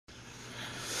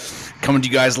Coming to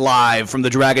you guys live from the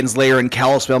Dragon's Lair in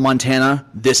Kalispell, Montana,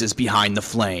 this is Behind the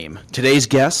Flame. Today's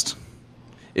guest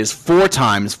is 4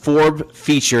 times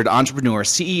Forbes-featured entrepreneur,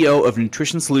 CEO of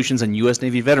Nutrition Solutions and U.S.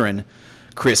 Navy veteran,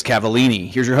 Chris Cavallini.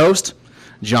 Here's your host,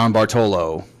 John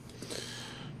Bartolo.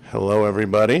 Hello,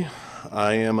 everybody.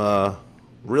 I am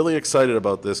really excited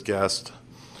about this guest.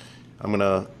 I'm going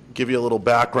to give you a little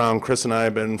background. Chris and I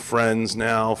have been friends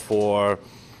now for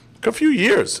a few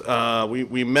years.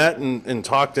 We met and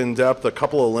talked in depth a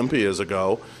couple Olympias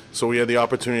ago, so we had the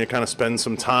opportunity to kind of spend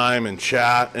some time and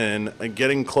chat. And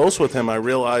getting close with him, I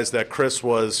realized that Chris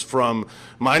was from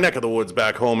my neck of the woods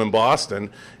back home in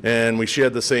Boston, and we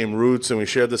shared the same roots and we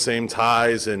shared the same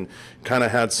ties and kind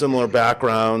of had similar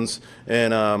backgrounds.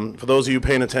 And for those of you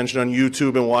paying attention on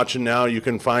YouTube and watching now, you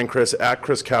can find Chris at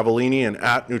Chris Cavallini and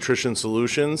at Nutrition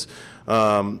Solutions.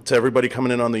 To everybody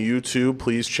coming in on the YouTube,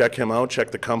 please check him out,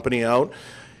 check the company out.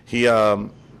 He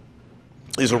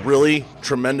is a really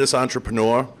tremendous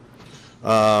entrepreneur,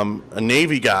 a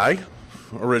Navy guy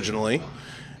originally,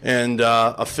 and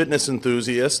a fitness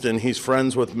enthusiast, and he's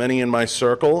friends with many in my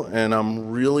circle, and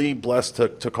I'm really blessed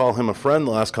to call him a friend.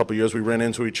 The last couple of years we ran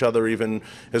into each other even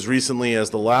as recently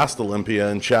as the last Olympia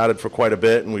and chatted for quite a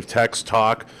bit, and we've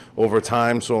talk over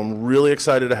time. So I'm really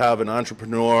excited to have an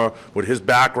entrepreneur with his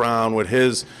background, with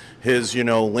his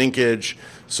linkage.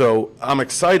 So I'm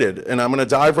excited, and I'm going to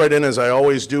dive right in as I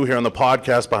always do here on the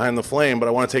podcast Behind the Flame, but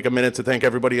I want to take a minute to thank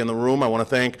everybody in the room. I want to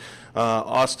thank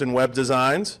Austin Web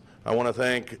Designs. I want to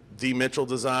thank D. Mitchell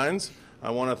Designs. I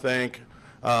want to thank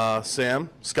Sam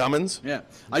Scummins. Yeah,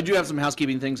 I do have some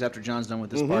housekeeping things after John's done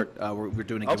with this part. We're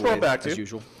doing a giveaway. I'll throw it back to as you.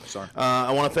 Usual. Sorry.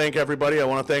 I want to thank everybody. I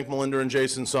want to thank Melinda and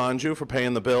Jason Sanju for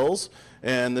paying the bills.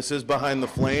 And this is Behind the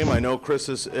Flame. I know Chris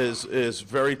is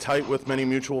very tight with many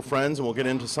mutual friends, and we'll get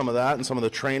into some of that and some of the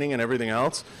training and everything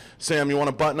else. Sam, you want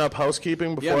to button up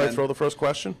housekeeping before I throw the first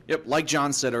question? Yep. Like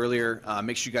John said earlier,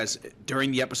 make sure you guys,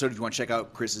 during the episode, if you want to check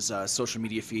out Chris's social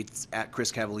media feeds, at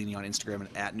Chris Cavallini on Instagram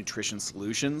and at Nutrition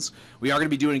Solutions. We are going to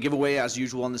be doing a giveaway as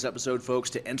usual on this episode,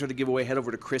 folks. To enter the giveaway, head over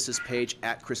to Chris's page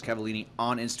at Chris Cavallini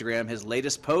on Instagram. His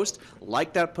latest post,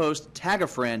 like that post, tag a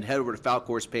friend, head over to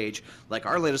Falcor's page, like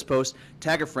our latest post,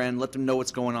 tag a friend, let them know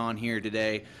what's going on here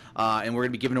today. And we're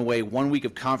going to be giving away 1 week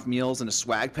of Conf meals and a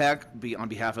swag pack on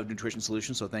behalf of Nutrition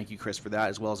Solutions. So thank you, Chris, for that,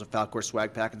 as well as a Falcor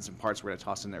swag pack and some parts we're going to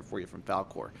toss in there for you from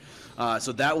Falcor.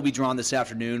 So that will be drawn this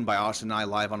afternoon by Austin and I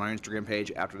live on our Instagram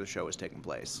page after the show has taken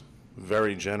place.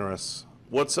 Very generous.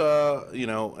 What's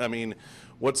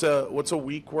what's a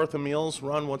week worth of meals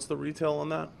run? What's the retail on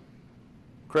that,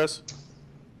 Chris?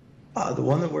 The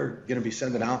one that we're going to be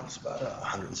sending out is about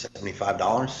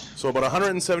 $175. So about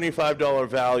 $175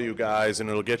 value, guys, and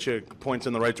it'll get you points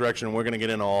in the right direction, and we're going to get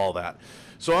into all that.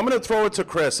 So I'm going to throw it to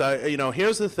Chris.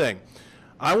 Here's the thing.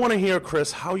 I want to hear,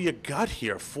 Chris, how you got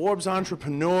here. Forbes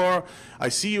entrepreneur. I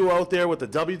see you out there with the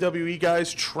WWE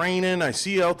guys training. I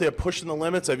see you out there pushing the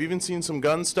limits. I've even seen some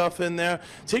gun stuff in there.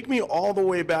 Take me all the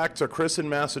way back to Chris in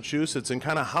Massachusetts and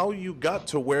kind of how you got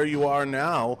to where you are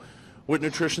now with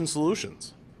Nutrition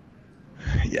Solutions.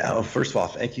 Yeah, well, first of all,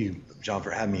 thank you, John, for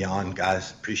having me on,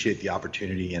 guys. Appreciate the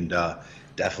opportunity and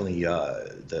definitely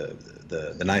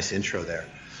the nice intro there.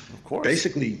 Of course.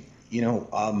 Basically,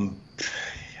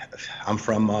 I'm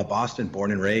from Boston,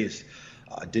 born and raised.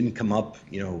 Didn't come up,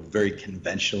 very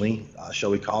conventionally,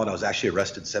 shall we call it. I was actually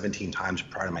arrested 17 times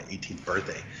prior to my 18th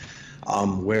birthday,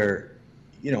 where,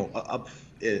 up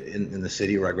in the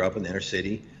city where I grew up in the inner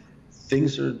city,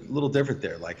 things are a little different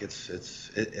there. Like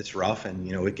it's rough,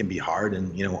 and it can be hard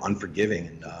and unforgiving.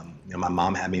 And my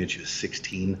mom had me when she was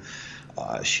 16.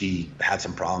 She had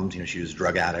some problems. She was a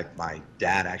drug addict. My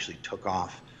dad actually took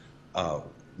off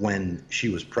when she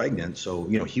was pregnant, so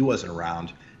he wasn't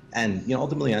around. And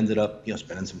ultimately ended up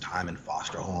spending some time in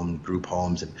foster home, group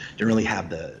homes, and didn't really have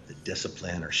the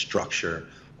discipline or structure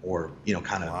or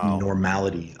kind of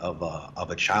normality of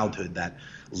a childhood that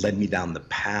led me down the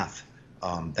path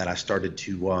that I started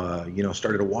to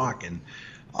walk. And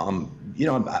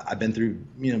I've been through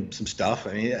some stuff.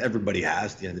 I mean, everybody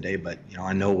has at the end of the day, but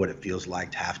I know what it feels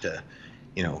like to have to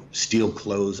steal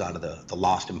clothes out of the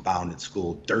lost and found at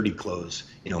school, dirty clothes,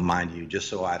 mind you, just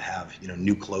so I'd have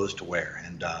new clothes to wear.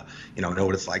 And know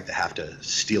what it's like to have to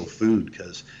steal food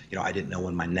because I didn't know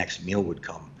when my next meal would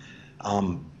come.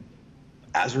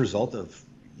 As a result of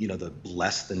the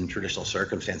less than traditional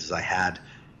circumstances I had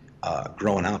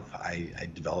growing up, I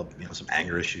developed some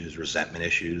anger issues, resentment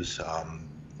issues,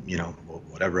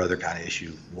 whatever other kind of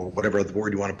issue, or whatever other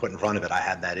word you want to put in front of it. I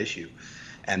had that issue,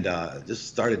 and just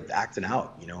started acting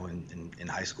out. In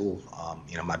high school,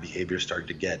 my behavior started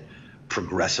to get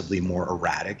progressively more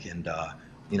erratic, and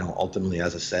ultimately,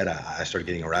 as I said, I started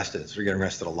getting arrested. I started getting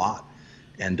arrested a lot.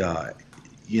 And,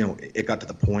 it got to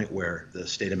the point where the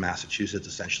state of Massachusetts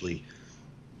essentially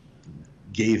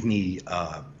gave me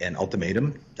an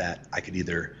ultimatum that I could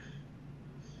either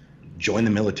join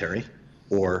the military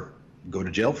or go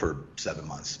to jail for 7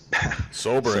 months.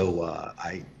 Sobering. So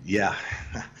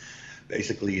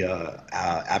basically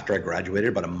after I graduated,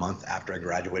 about a month after I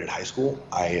graduated high school,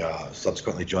 I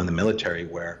subsequently joined the military,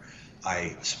 where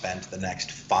I spent the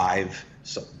next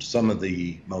some of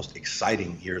the most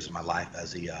exciting years of my life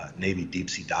as a Navy deep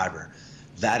sea diver.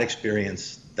 That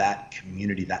experience, that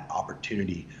community, that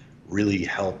opportunity really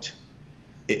helped.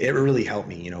 It really helped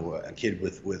me, a kid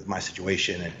with my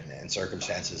situation and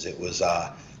circumstances. It was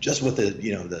just with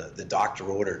the doctor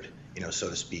ordered, so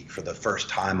to speak. For the first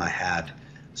time, I had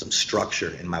some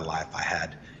structure in my life. I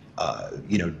had,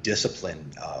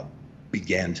 discipline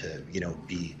began to,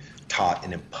 be taught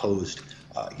and imposed,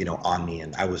 on me.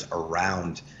 And I was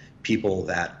around people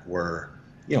that were,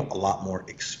 a lot more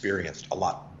experienced, a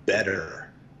lot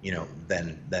better,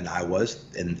 than I was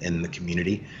in the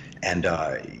community. And,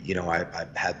 I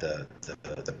had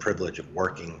the privilege of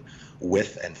working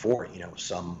with and for,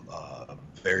 some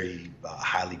very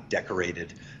highly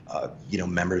decorated,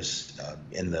 members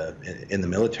in the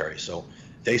military. So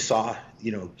they saw,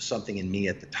 something in me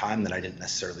at the time that I didn't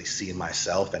necessarily see in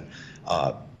myself. And,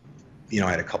 I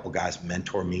had a couple guys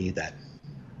mentor me that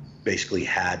basically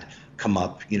had come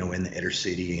up, in the inner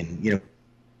city and,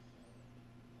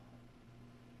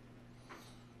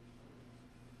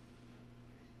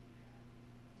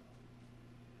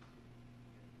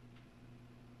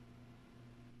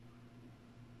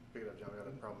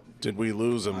 Did we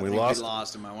lose him? I We think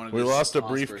lost him. I wanted we to lost a pause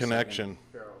brief for connection.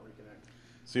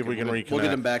 See if we can reconnect. We'll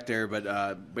get him back there,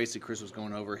 but basically Chris was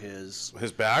going over his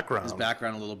background.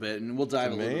 A little bit, and we'll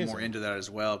dive a little bit more amazing. into that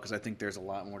as well, because I think there's a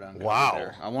lot more down there.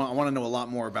 Wow. I want to know a lot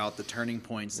more about the turning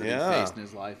points that he faced in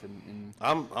his life. And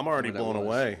I'm already what that blown was.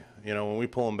 away. When we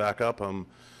pull him back up, I'm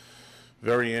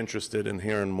very interested in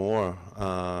hearing more,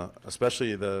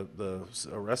 especially the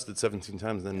arrested 17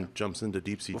 times, then jumps into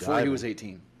deep sea before diving. he was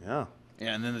 18. Yeah.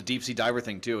 Yeah, and then the deep sea diver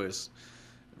thing too is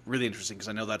really interesting, because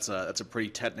I know that's a pretty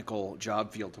technical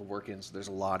job field to work in. So there's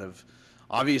a lot of,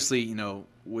 obviously,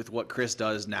 with what Chris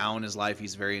does now in his life,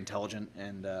 he's very intelligent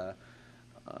and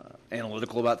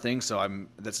analytical about things. So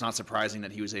that's not surprising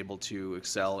that he was able to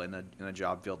excel in a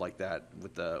job field like that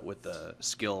with the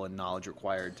skill and knowledge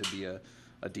required to be a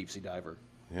deep sea diver.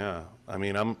 Yeah. I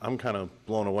mean, I'm kind of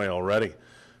blown away already.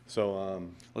 So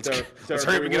Let's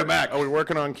hurry up and get him back. Are we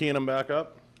working on keying him back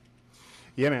up?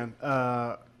 Yeah, man.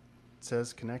 It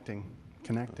says connecting.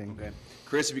 Okay,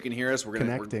 Chris, if you can hear us, we're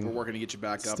working to get you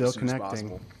back up Still as soon connecting. as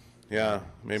possible. Yeah,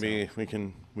 maybe we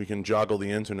can joggle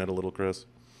the internet a little, Chris.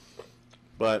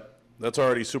 But that's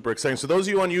already super exciting. So those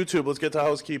of you on YouTube, let's get to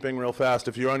housekeeping real fast.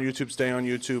 If you're on YouTube, stay on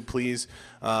YouTube. Please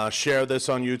share this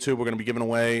on YouTube. We're going to be giving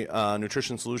away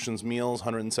Nutrition Solutions meals,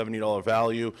 $170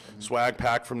 value, swag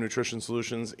pack from Nutrition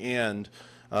Solutions, and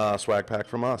swag pack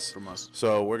from us.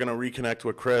 So we're going to reconnect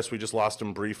with Chris. We just lost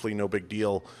him briefly. No big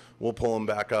deal. We'll pull him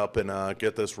back up and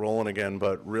get this rolling again.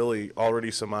 But really,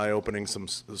 already some eye-opening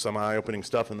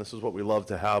stuff. And this is what we love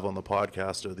to have on the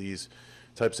podcast, are these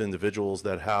types of individuals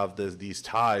that have these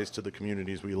ties to the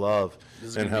communities we love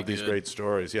and have these great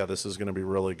stories. Yeah, this is going to be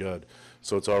really good.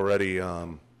 So it's already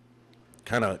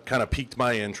kind of piqued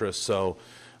my interest. So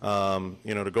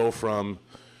to go from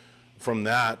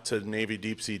that to Navy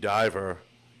deep sea diver,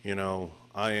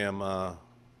 I am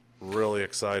really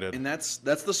excited. And that's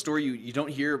the story you don't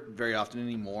hear very often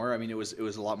anymore. I mean, it was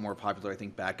a lot more popular, I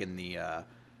think, back in the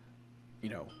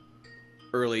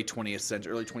early 20th century,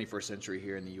 early 21st century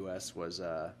here in the U.S. was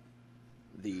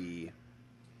you've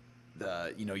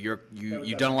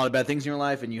done a lot of bad things in your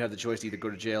life, and you have the choice to either go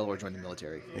to jail or join the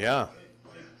military. Yeah.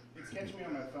 It's catching me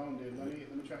on my phone, dude. Let me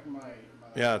check my.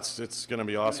 Yeah, it's gonna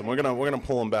be awesome. We're gonna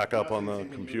pull him back up on the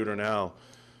computer now.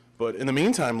 But in the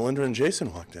meantime, Melinda and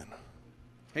Jason walked in.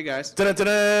 Hey guys.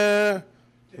 Ta-da-ta-da!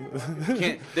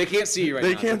 They can't see you right now.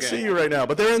 They can't see you right now,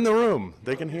 but they're in the room.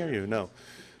 They can hear you. No.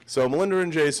 So Melinda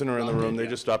and Jason are in the room. They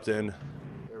just stopped in.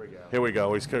 Here we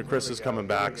go. Chris is coming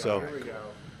back. So.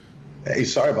 Hey,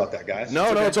 sorry about that, guys.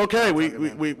 No, it's okay.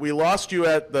 We lost you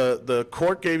at the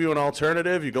court. Gave you an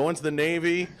alternative. You go into the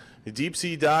Navy, you deep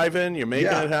sea diving. You're making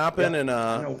it happen,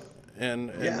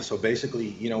 and So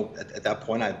basically, at that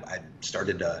point, I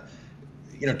started to,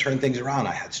 turn things around.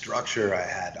 I had structure.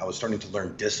 I was starting to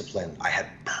learn discipline. I had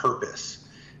purpose.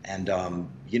 And,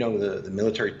 the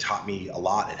military taught me a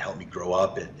lot. It helped me grow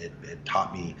up. It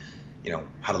taught me,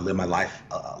 how to live my life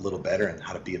a little better and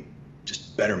how to be a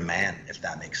just better man, if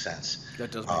that makes sense.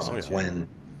 That does make sense.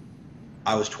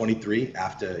 I was 23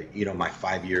 after, my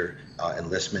 5-year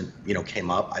enlistment, came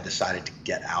up. I decided to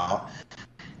get out,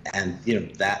 and,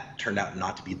 that turned out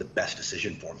not to be the best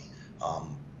decision for me.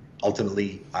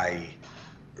 Ultimately, I,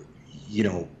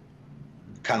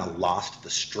 kind of lost the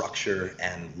structure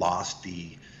and lost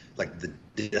the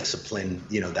discipline,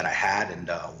 that I had,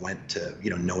 and went to,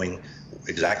 knowing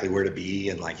exactly where to be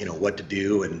and what to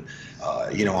do, and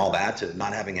all that, to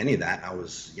not having any of that. I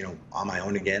was, on my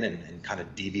own again, and kind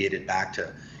of deviated back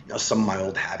to, some of my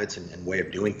old habits and way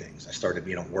of doing things. I started,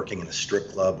 working in a strip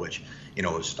club, which,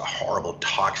 was a horrible,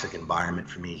 toxic environment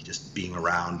for me, just being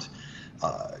around.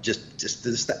 Just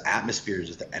the atmosphere,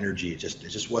 just the energy, it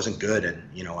just wasn't good, and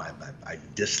I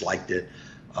disliked it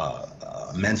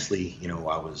immensely.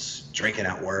 I was drinking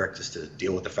at work just to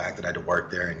deal with the fact that I had to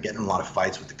work there, and getting in a lot of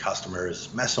fights with the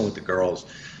customers, messing with the girls.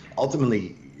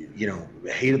 Ultimately,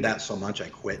 hated that so much I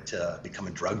quit to become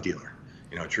a drug dealer.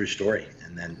 True story.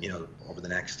 And then, over the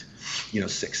next,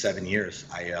 6-7 years,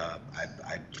 I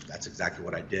that's exactly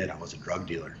what I did. I was a drug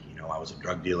dealer. I was a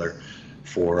drug dealer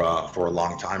for a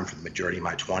long time, for the majority of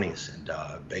my 20s, and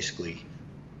basically,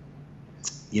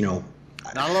 not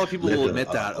a lot of people will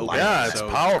admit that. Yeah, it's so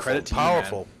powerful, credit to you,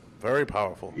 powerful, man. very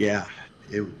powerful. Yeah,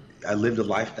 I lived a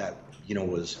life that, I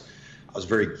was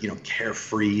very,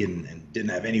 carefree, and didn't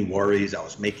have any worries. I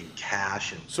was making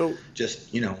cash, and So-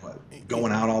 just,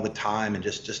 going out all the time, and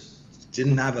just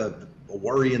didn't have a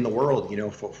worry in the world,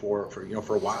 for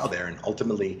a while there. And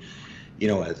ultimately,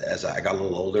 as I got a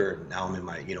little older, now I'm in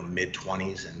my, mid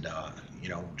 20s, and,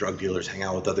 drug dealers hang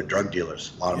out with other drug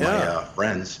dealers. A lot of my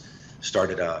friends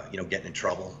started, getting in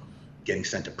trouble, getting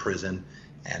sent to prison.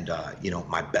 And,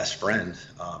 my best friend,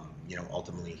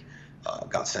 ultimately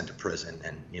got sent to prison.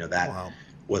 And, that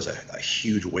was a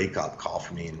huge wake-up call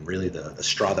for me, and really the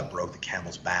straw that broke the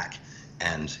camel's back,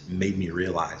 and made me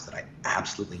realize that I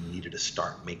absolutely needed to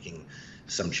start making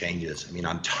some changes. I mean,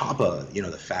 on top of,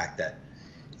 the fact that,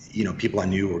 people I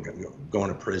knew were going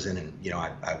to prison, and,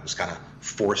 I was kind of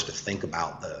forced to think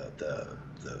about the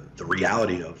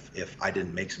reality of, if I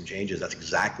didn't make some changes, that's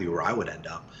exactly where I would end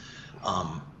up.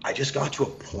 I just got to a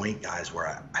point, guys,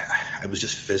 where I was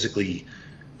just physically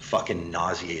fucking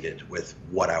nauseated with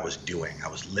what I was doing. I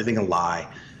was living a lie,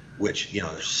 which,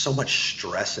 there's so much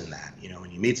stress in that.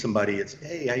 When you meet somebody, it's,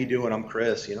 hey, how you doing? I'm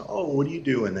Chris. Oh, what do you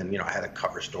do? And then, I had a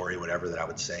cover story, whatever, that I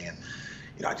would say. And,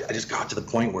 I just got to the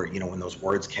point where, when those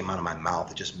words came out of my mouth,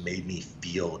 it just made me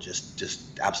feel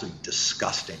just absolutely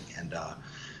disgusting. And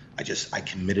I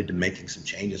committed to making some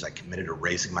changes. I committed to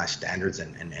raising my standards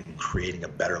and creating a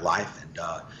better life.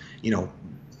 And,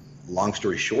 long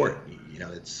story short,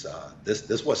 it's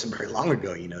this wasn't very long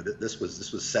ago. This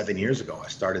was 7 years ago. I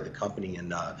started the company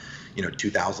in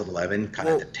 2011, kind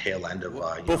of the tail end of.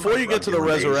 Before you get to the drug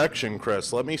dealer days. resurrection,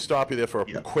 Chris, let me stop you there for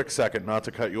a quick second, not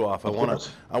to cut you off. I want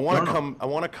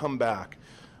to come back.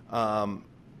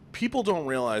 People don't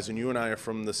realize, and you and I are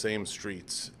from the same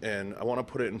streets, and I want to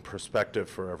put it in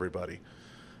perspective for everybody.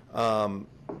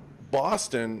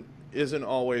 Boston isn't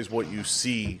always what you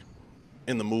see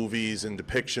in the movies and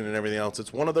depiction and everything else.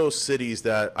 It's one of those cities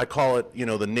that I call it,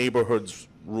 the neighborhoods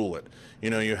rule it.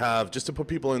 You have, just to put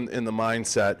people in the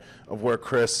mindset of where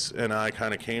Chris and I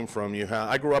kind of came from,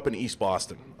 I grew up in East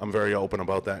Boston. I'm very open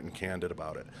about that and candid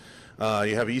about it.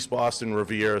 You have East Boston,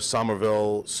 Revere,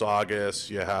 Somerville, Saugus,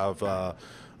 you have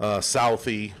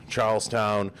Southie,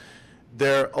 Charlestown.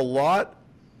 They're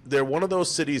one of those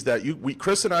cities that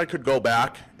Chris and I could go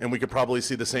back and we could probably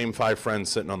see the same 5 friends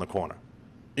sitting on the corner.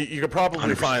 You could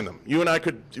probably 100%. Find them. You and I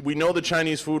we know the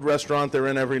Chinese food restaurant they're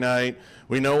in every night.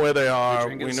 We know where they are.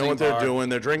 We know what they're doing.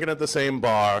 They're drinking at the same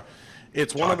bar.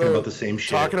 It's one of those. Talking about the same shit.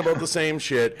 Talking about the same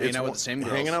shit. Hanging out with the same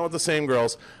girls. Hanging out with the same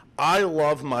girls. I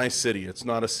love my city. It's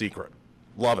not a secret.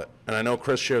 Love it. And I know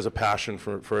Chris shares a passion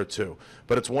for it too.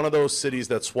 But it's one of those cities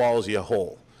that swallows you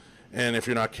whole. And if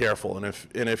you're not careful, and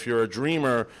if you're a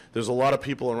dreamer, there's a lot of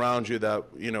people around you that,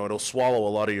 it'll swallow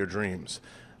a lot of your dreams.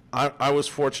 I was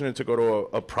fortunate to go to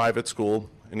a private school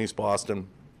in East Boston.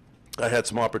 I had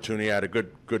some opportunity. I had a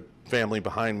good family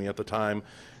behind me at the time,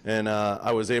 and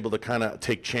I was able to kind of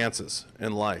take chances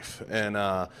in life. And,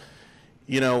 I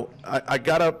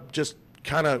gotta just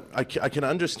kind of, I can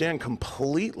understand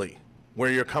completely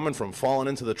where you're coming from, falling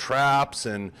into the traps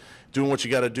and doing what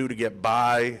you got to do to get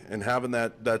by and having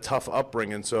that tough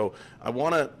upbringing. So I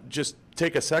want to just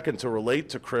take a second to relate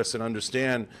to Chris and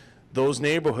understand those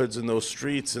neighborhoods and those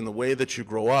streets and the way that you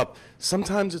grow up.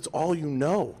 Sometimes it's all you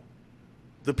know.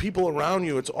 The people around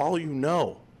you, it's all you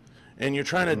know. And you're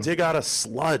trying to dig out of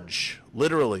sludge,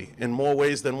 literally, in more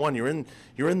ways than one. You're in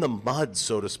the mud,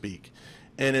 so to speak.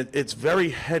 And it's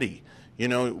very heady. You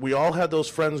know, we all had those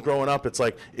friends growing up. It's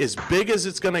like, as big as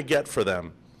it's going to get for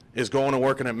them is going to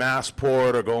working at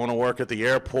Massport or going to work at the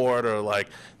airport, or like,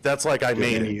 that's like, I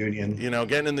made in it. the union. You know,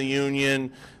 getting in the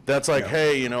union. That's like,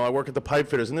 hey, you know, I work at the pipe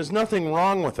fitters, and there's nothing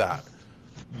wrong with that.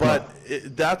 But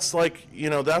that's like,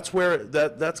 you know, that's where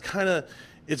that's kind of,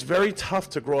 it's very tough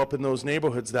to grow up in those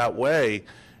neighborhoods that way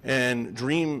and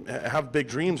have big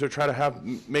dreams or try to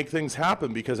make things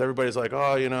happen, because everybody's like,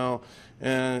 oh, you know,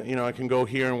 I can go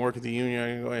here and work at the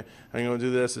union. I can go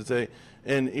do this.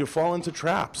 And you fall into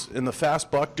traps, and the fast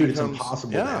buck Dude, becomes, it's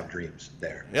impossible to have dreams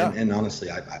there. Yeah. And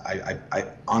honestly, I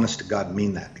honest to God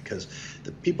mean that, because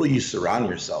the people you surround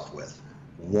yourself with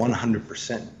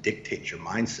 100% dictate your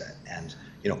mindset. And,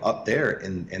 you know, up there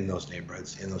in those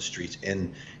neighborhoods, in those streets,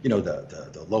 in, you know,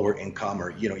 the lower income,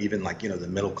 or, you know, even like, you know, the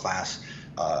middle class,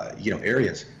 you know,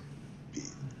 areas,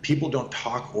 people don't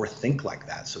talk or think like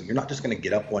that. So you're not just going to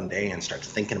get up one day and start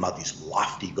thinking about these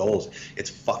lofty goals. It's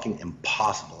fucking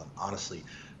impossible. And honestly,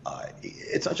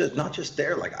 it's not just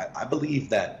there. Like, I believe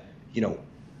that, you know,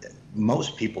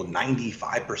 most people,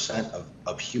 95%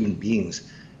 of human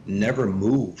beings never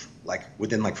move like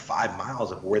within like 5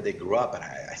 miles of where they grew up. And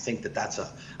I think that that's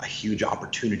a huge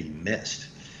opportunity missed,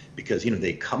 because, you know,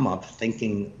 they come up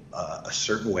thinking a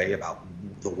certain way about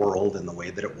the world and the way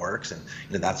that it works, and,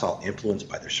 you know, that's all influenced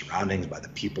by their surroundings, by the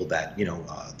people that, you know,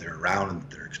 they're around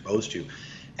and they're exposed to.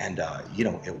 And you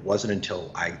know, it wasn't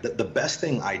until the best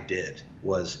thing I did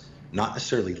was not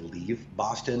necessarily leave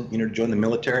Boston, you know, to join the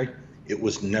military. It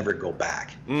was never go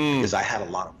back, because I had a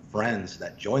lot of friends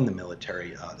that joined the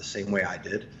military the same way I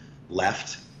did,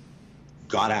 left,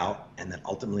 got out, and then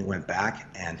ultimately went back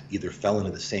and either fell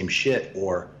into the same shit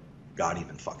or got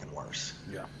even fucking worse.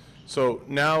 Yeah. So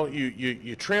now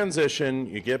you transition,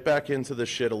 you get back into the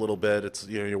shit a little bit. It's,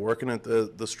 you know, you're working at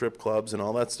the strip clubs and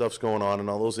all that stuff's going on and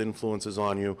all those influences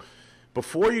on you.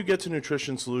 Before you get to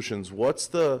Nutrition Solutions, what's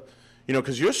the, you know,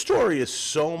 because your story is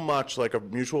so much like a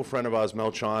mutual friend of ours,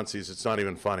 Mel Chauncey's, it's not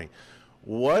even funny.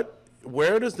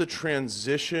 Where does the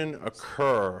transition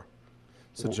occur?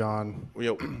 So John, We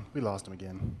lost him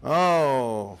again.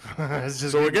 Oh, It's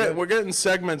just so we're getting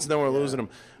segments, and then we're losing them.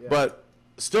 But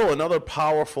still, another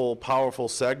powerful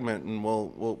segment, and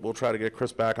we'll try to get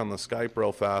Chris back on the Skype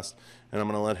real fast, and I'm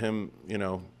going to let him, you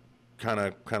know, kind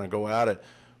of go at it.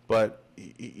 But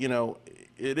you know,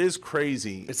 it is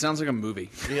crazy. It sounds like a movie.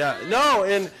 Yeah, no,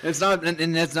 and It's not,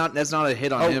 and that's not a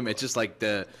hit on him. It's just like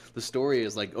the story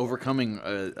is like overcoming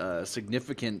a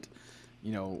significant,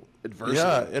 you know, adversity.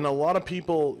 yeah, and a lot of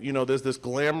people, you know, there's this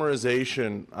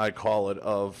glamorization, I call it,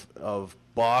 of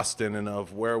Boston and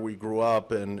of where we grew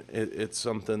up, and it's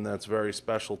something that's very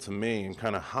special to me, and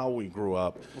kind of how we grew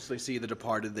up. Once they see The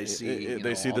Departed, they see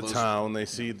They see all the those- town, they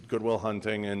see Good Will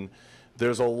Hunting, and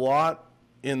there's a lot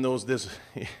in those.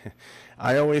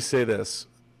 I always say this,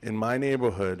 in my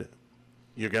neighborhood,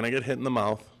 you're gonna get hit in the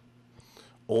mouth.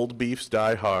 Old beefs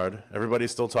die hard.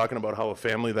 Everybody's still talking about how a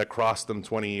family that crossed them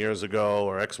 20 years ago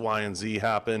or X, Y, and Z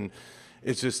happened.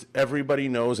 It's just everybody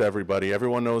knows everybody.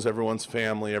 Everyone knows everyone's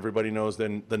family. Everybody knows the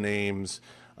names.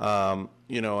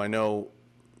 You know, I know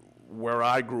where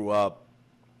I grew up,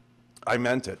 I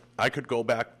meant it. I could go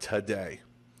back today,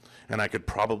 and I could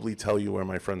probably tell you where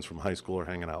my friends from high school are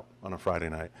hanging out on a Friday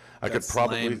night. I could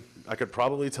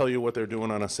probably tell you what they're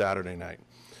doing on a Saturday night.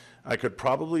 I could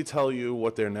probably tell you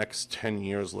what their next 10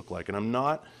 years look like. And I'm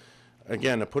not,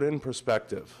 again, to put it in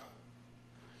perspective,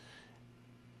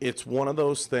 it's one of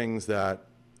those things that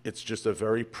it's just a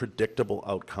very predictable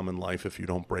outcome in life if you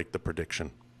don't break the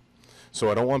prediction. So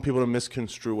I don't want people to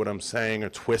misconstrue what I'm saying or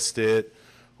twist it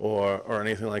or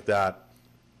anything like that.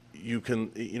 You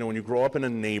can, you know, when you grow up in a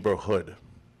neighborhood,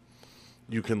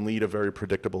 you can lead a very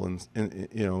predictable, you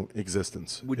know,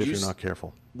 existence if you're not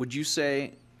careful. Would you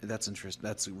say that's interesting?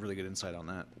 That's a really good insight on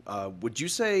that. Would you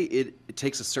say it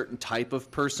takes a certain type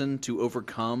of person to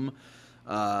overcome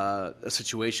a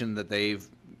situation that they've,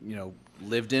 you know,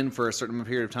 lived in for a certain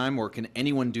period of time, or can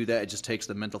anyone do that? It just takes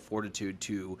the mental fortitude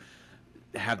to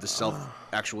have the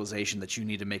self-actualization that you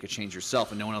need to make a change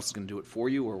yourself, and no one else is going to do it for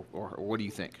you, or what do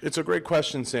you think? It's a great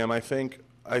question, Sam. I think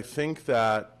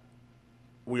that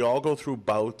we all go through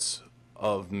bouts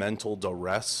of mental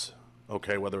duress,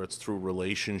 okay, whether it's through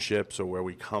relationships or where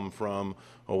we come from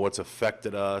or what's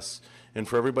affected us. And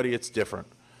for everybody, it's different.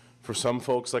 For some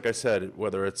folks, like I said,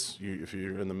 whether it's if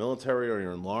you're in the military or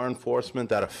you're in law enforcement,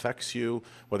 that affects you,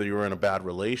 whether you're in a bad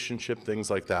relationship,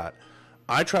 things like that.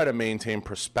 I try to maintain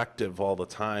perspective all the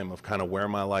time of kind of where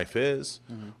my life is,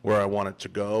 where I want it to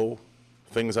go,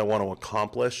 things I want to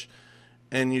accomplish.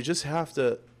 And you just have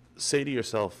to say to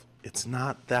yourself, it's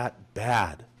not that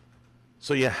bad.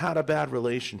 So you had a bad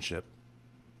relationship.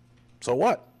 So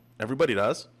what? Everybody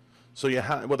does. So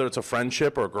whether it's a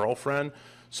friendship or a girlfriend,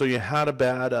 so you had a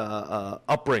bad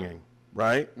upbringing,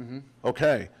 right?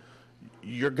 Okay,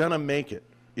 you're gonna make it.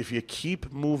 If you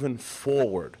keep moving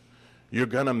forward, you're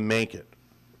gonna make it.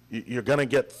 You're gonna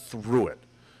get through it.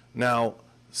 Now,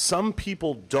 some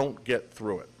people don't get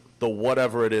through it, the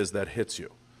whatever it is that hits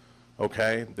you.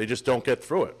 Okay, they just don't get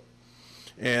through it,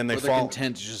 and they Or they're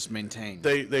content to just maintain.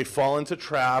 They fall into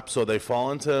traps, or they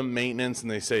fall into maintenance, and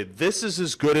they say, this is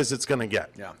as good as it's going to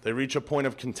get. Yeah. They reach a point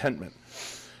of contentment.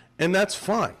 And that's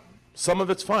fine. Some of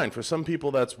it's fine. For some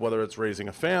people, that's whether it's raising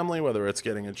a family, whether it's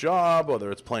getting a job, whether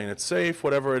it's playing it safe,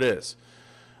 whatever it is.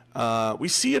 We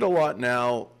see it a lot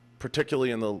now,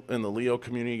 particularly in the Leo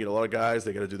community. You get a lot of guys,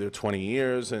 they got to do their 20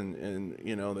 years, and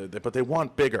you know, but they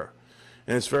want bigger.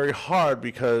 And it's very hard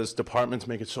because departments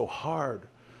make it so hard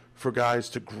for guys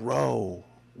to grow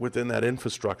within that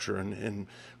infrastructure and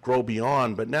grow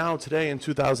beyond. But now, today in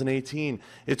 2018,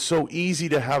 it's so easy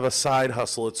to have a side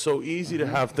hustle. It's so easy to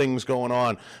have things going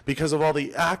on because of all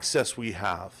the access we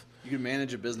have. You can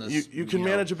manage a business. You can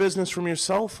manage a business from your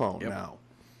cell phone now.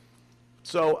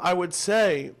 So I would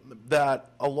say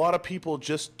that a lot of people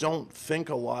just don't think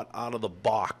a lot out of the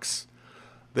box.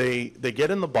 They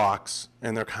get in the box,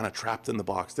 and they're kind of trapped in the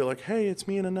box. They're like, hey, it's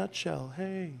me in a nutshell,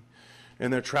 hey.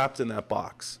 And they're trapped in that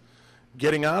box.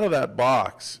 Getting out of that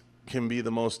box can be the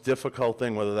most difficult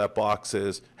thing, whether that box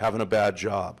is having a bad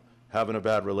job, having a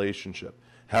bad relationship,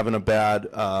 having a bad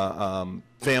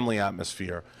family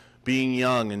atmosphere, being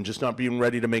young and just not being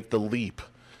ready to make the leap.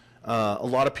 A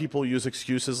lot of people use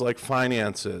excuses like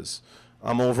finances,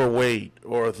 I'm overweight,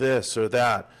 or this or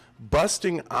that.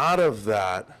 Busting out of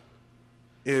that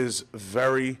is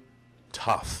very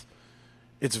tough.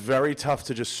 It's very tough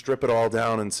to just strip it all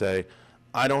down and say,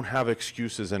 I don't have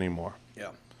excuses anymore. Yeah.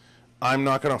 I'm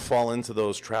not going to fall into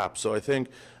those traps. So I think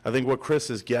what Chris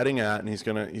is getting at, and he's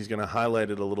gonna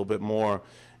highlight it a little bit more,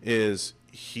 is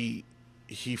he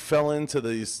fell into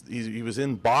these. He was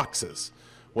in boxes,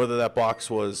 whether that box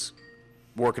was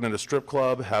working at a strip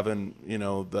club, having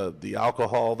the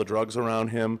alcohol, the drugs around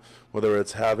him, whether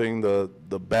it's having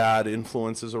the bad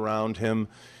influences around him.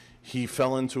 He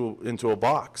fell into a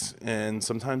box, and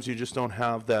sometimes you just don't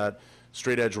have that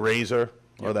straight edge razor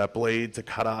or that blade to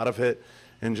cut out of it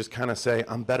and just kind of say,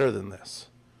 I'm better than this,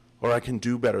 or I can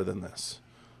do better than this,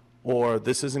 or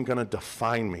this isn't going to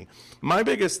define me. My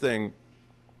biggest thing,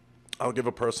 I'll give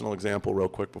a personal example real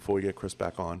quick before we get Chris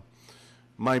back on.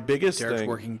 My biggest Derek's thing,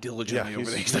 working diligently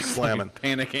over there. he's like slamming.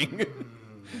 panicking.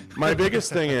 My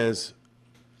biggest thing is,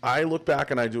 I look back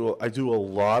and I do a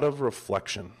lot of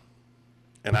reflection,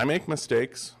 and I make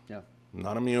mistakes. Yeah. I'm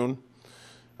not immune.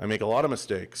 I make a lot of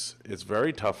mistakes. It's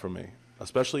very tough for me,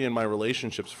 especially in my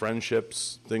relationships,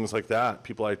 friendships, things like that.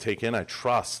 People I take in, I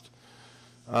trust.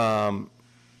 The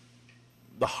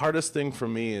hardest thing for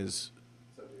me is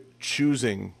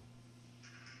choosing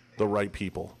the right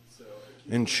people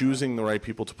and choosing the right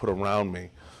people to put around me.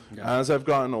 As I've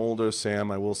gotten older,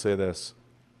 Sam, I will say this.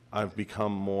 I've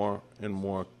become more and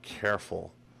more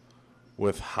careful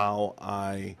with how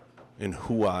I and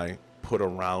who I put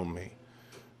around me,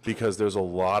 because there's a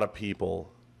lot of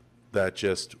people that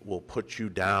just will put you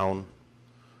down,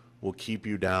 will keep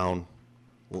you down,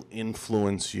 will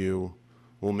influence you,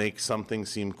 will make something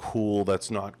seem cool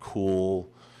that's not cool,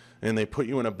 and they put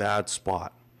you in a bad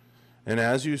spot. And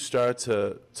as you start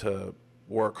to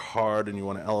work hard and you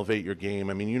want to elevate your game,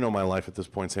 I mean, you know my life at this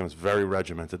point, Sam, is very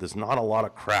regimented. There's not a lot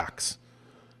of cracks.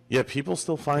 Yet people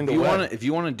still find a way. If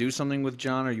you want to do something with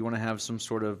John, or you want to have some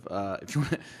sort of, if you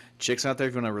want chicks out there,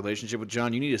 if you want to have a relationship with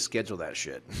John, you need to schedule that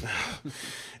shit.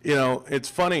 It's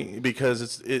funny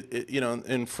because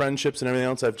in friendships and everything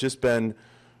else, I've just been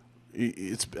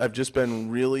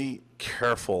really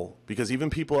careful, because even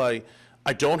people I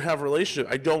don't have a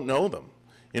relationship, I don't know them.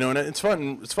 And it's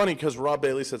fun. It's funny because Rob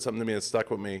Bailey said something to me that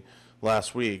stuck with me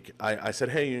last week. I said,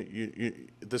 hey,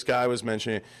 this guy was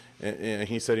mentioning, and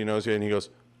he said he knows you, and he goes,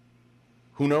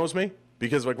 who knows me?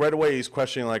 Because right away he's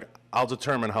questioning, I'll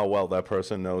determine how well that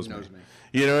person knows me.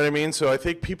 You know what I mean? So I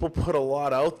think people put a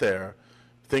lot out there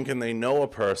thinking they know a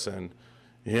person,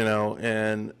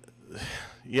 and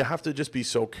you have to just be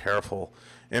so careful.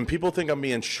 And people think I'm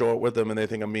being short with them, and they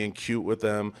think I'm being cute with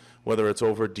them, whether it's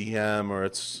over DM or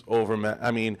it's over.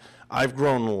 I mean, I've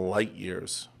grown light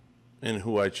years in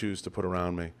who I choose to put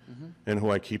around me and who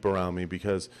I keep around me,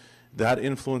 because that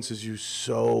influences you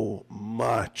so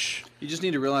much. You just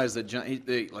need to realize that John,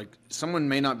 someone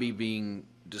may not be being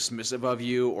dismissive of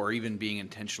you or even being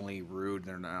intentionally rude.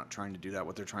 They're not trying to do that.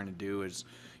 What they're trying to do is,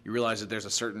 you realize that there's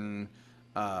a certain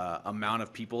amount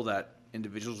of people that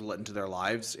individuals will let into their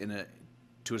lives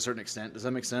to a certain extent. Does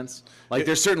that make sense? Like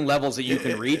there's certain levels that you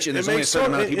can reach, and there's only a makes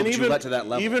certain amount of sense. people And that you let to that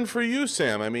level. Even for you,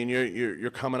 Sam, I mean, you're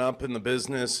coming up in the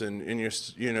business, and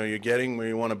you're getting where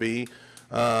you want to be.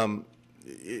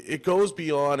 It goes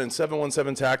beyond, and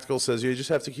 717 Tactical says you just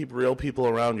have to keep real people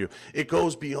around you. It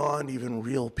goes beyond even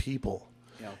real people.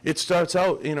 Yeah. It starts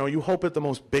out, you hope at the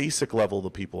most basic level the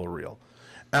people are real.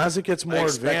 As it gets more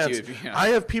expect you advanced, if I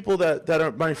have people that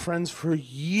are my friends for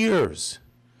years,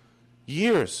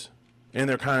 and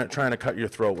they're kind of trying to cut your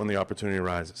throat when the opportunity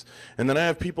arises. And then I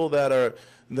have people that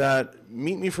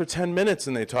meet me for 10 minutes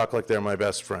and they talk like they're my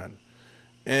best friend.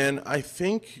 And I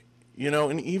think,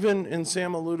 and even, and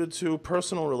Sam alluded to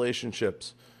personal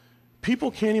relationships,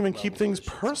 people can't even keep things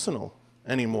personal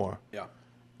anymore. Yeah.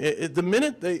 The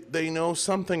minute they know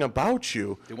something about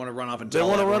you, They want to run off and they tell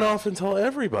want to run everyone off and tell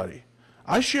everybody.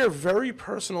 I share very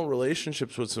personal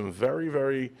relationships with some very,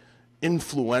 very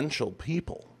influential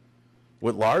people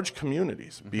with large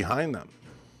communities behind them.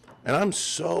 And I'm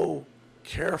so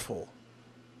careful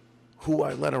who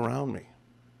I let around me.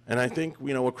 And I think,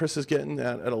 what Chris is getting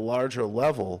at a larger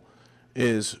level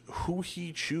is who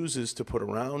he chooses to put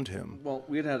around him. Well,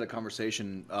 we had a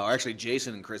conversation. Actually,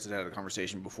 Jason and Chris had a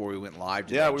conversation before we went live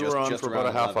today. Yeah, we were on for about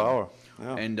a half hour.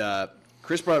 Yeah. And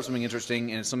Chris brought up something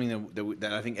interesting, and it's something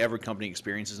that I think every company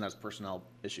experiences, and that's personnel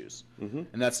issues. Mm-hmm.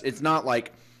 And it's not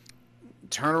like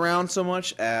turnaround so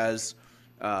much as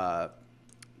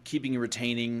keeping and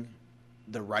retaining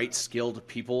the right skilled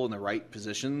people in the right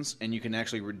positions, and you can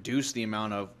actually reduce the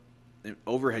amount of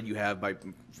overhead you have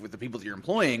with the people that you're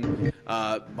employing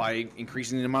by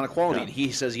increasing the amount of quality. Yeah. And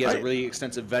he says he has a really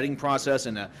extensive vetting process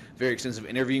and a very extensive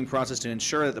interviewing process to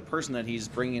ensure that the person that he's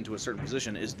bringing into a certain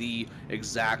position is the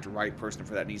exact right person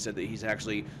for that. And he said that he's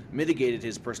actually mitigated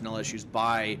his personnel issues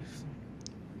by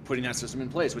putting that system in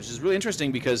place, which is really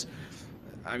interesting because,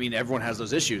 I mean, everyone has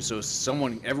those issues. So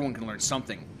everyone can learn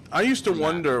something. I used to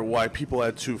wonder why people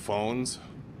had two phones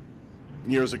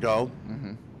years ago.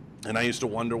 Mm-hmm. And I used to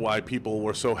wonder why people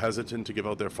were so hesitant to give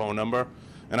out their phone number.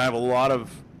 And I have a lot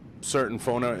of certain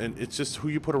phone, and it's just who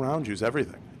you put around you is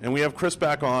everything. And we have Chris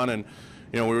back on, and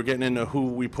we were getting into who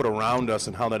we put around us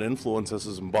and how that influences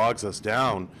us and bogs us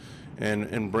down,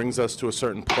 and brings us to a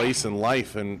certain place in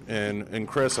life. And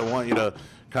Chris, I want you to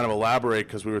kind of elaborate,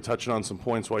 because we were touching on some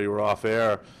points while you were off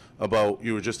air about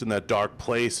you were just in that dark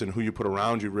place, and who you put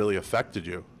around you really affected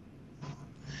you.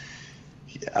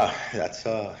 Yeah,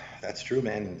 that's true,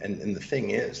 man. And the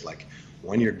thing is, like,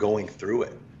 when you're going through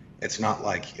it, it's not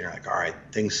like you're like, all right,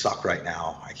 things suck right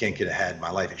now. I can't get ahead.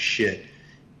 My life is shit.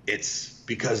 It's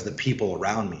because the people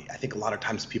around me. I think a lot of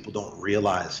times people don't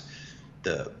realize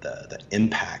the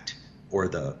impact or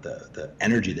the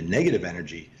energy, the negative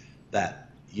energy that,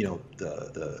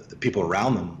 the people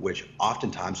around them, which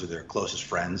oftentimes are their closest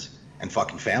friends and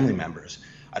fucking family members.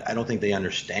 I don't think they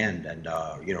understand and,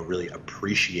 really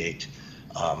appreciate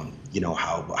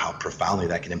how profoundly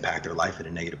that can impact their life in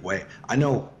a negative way. I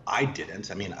know I didn't.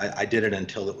 I mean, I did it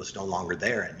until it was no longer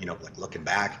there. And, like looking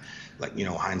back, like,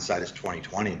 hindsight is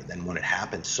 20/20. But then when it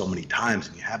happens so many times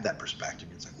and you have that perspective,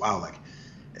 it's like, wow, like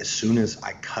as soon as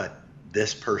I cut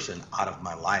this person out of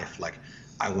my life, like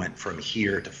I went from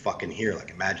here to fucking here. Like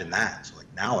imagine that. So like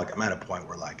now, like I'm at a point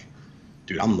where like,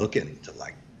 dude, I'm looking to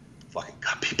like fucking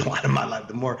cut people out of my life.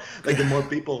 The more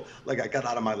people like I got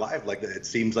out of my life, like it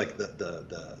seems like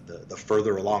the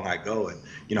further along I go. And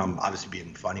I'm obviously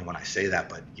being funny when I say that,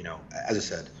 but as I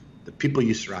said, the people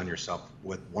you surround yourself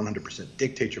with 100%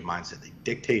 dictate your mindset. They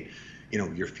dictate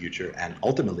your future, and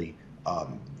ultimately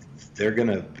they're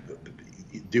gonna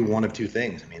do one of two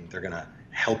things. I mean, they're gonna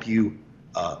help you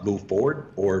move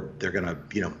forward, or they're gonna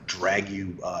drag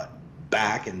you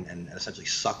back and essentially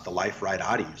suck the life right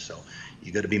out of you. So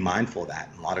you got to be mindful of that.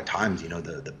 And a lot of times,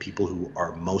 the people who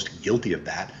are most guilty of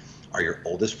that are your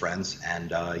oldest friends and,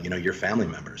 your family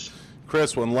members.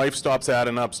 Chris, when life stops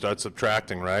adding up, start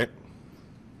subtracting, right?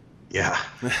 Yeah.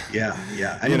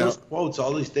 And those quotes,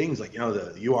 all these things like,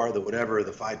 you are the whatever,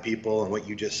 the 5 people and what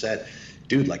you just said,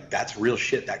 dude, like that's real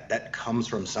shit. That comes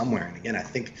from somewhere. And again, I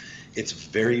think it's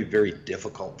very, very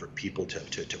difficult for people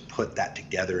to put that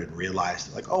together and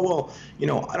realize like, oh, well,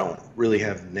 I don't really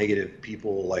have negative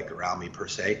people like around me per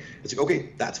se. It's like,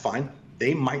 okay, that's fine.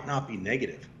 They might not be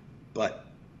negative, but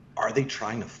are they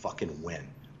trying to fucking win?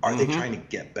 Are they trying to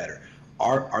get better?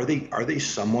 Are they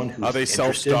someone who's Are they interested?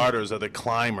 self-starters? Are they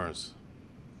climbers?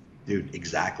 Dude,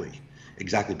 exactly.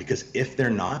 Because if they're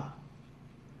not,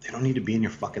 they don't need to be in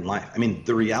your fucking life. I mean,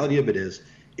 the reality of it is,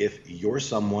 if you're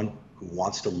someone who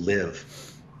wants to live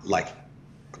like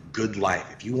a good life,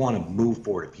 if you want to move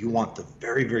forward, if you want the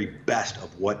very, very best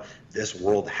of what this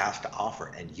world has to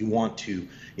offer, and you want to,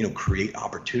 create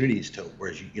opportunities to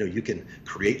where you can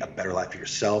create a better life for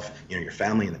yourself, your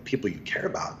family, and the people you care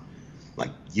about, like,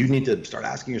 you need to start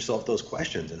asking yourself those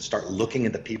questions and start looking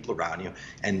at the people around you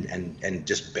and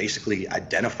just basically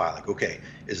identify, like, okay,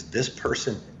 is this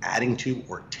person adding to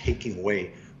or taking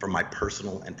away from my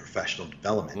personal and professional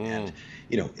development? And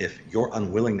if you're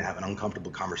unwilling to have an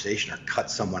uncomfortable conversation or cut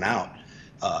someone out,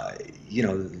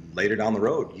 later down the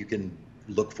road, you can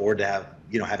look forward to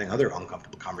having other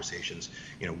uncomfortable conversations,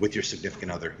 with your significant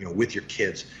other, with your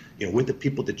kids, with the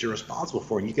people that you're responsible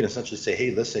for. And you can essentially say,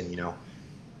 hey, listen,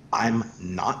 I'm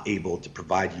not able to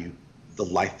provide you the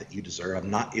life that you deserve.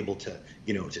 I'm not able to,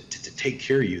 to take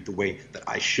care of you the way that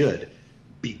I should,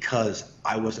 because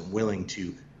I wasn't willing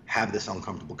to have this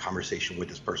uncomfortable conversation with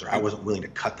this person. I wasn't willing to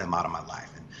cut them out of my life.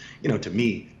 And, to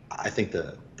me, I think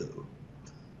the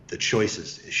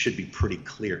choices should be pretty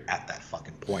clear at that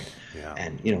fucking point. Yeah.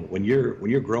 And, when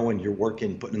you're growing, you're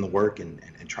working, putting in the work and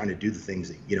trying to do the things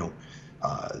that,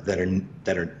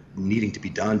 that are needing to be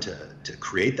done to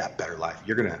create that better life,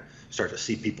 you're gonna start to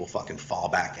see people fucking fall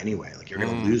back anyway. Like, you're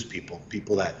gonna lose people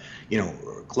that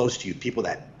are close to you, people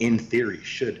that in theory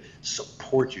should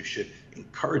support you, should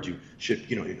encourage you, should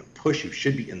push you,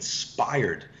 should be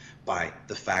inspired by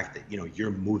the fact that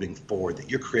you're moving forward, that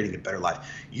you're creating a better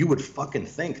life. You would fucking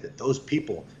think that those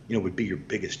people would be your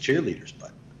biggest cheerleaders,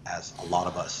 but as a lot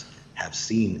of us have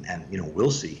seen and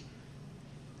will see,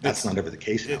 that's not ever the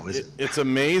case now, is it? It's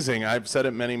amazing. I've said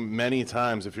it many, many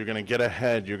times. If you're going to get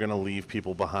ahead, you're going to leave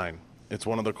people behind. It's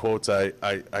one of the quotes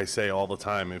I say all the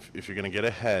time. If you're going to get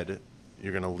ahead,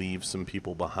 you're going to leave some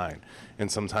people behind.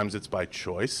 And sometimes it's by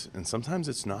choice, and sometimes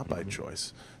it's not by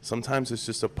choice. Sometimes it's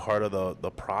just a part of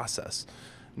the process.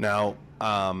 Now,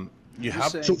 you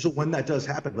have... So when that does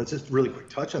happen, let's just really quick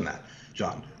touch on that,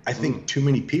 John. I think too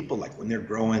many people, like, when they're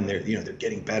growing, they're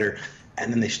getting better,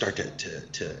 and then they start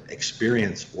to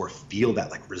experience or feel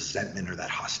that, like, resentment or that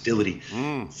hostility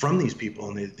from these people,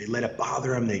 and they let it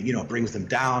bother them. They, it brings them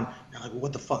down. They're like, well,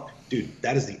 what the fuck? Dude,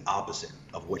 that is the opposite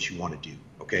of what you want to do,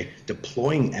 okay?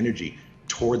 Deploying energy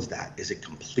towards that is a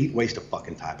complete waste of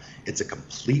fucking time. It's a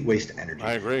complete waste of energy.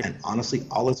 I agree. And honestly,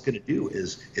 all it's going to do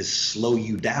is slow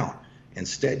you down.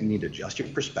 Instead, you need to adjust your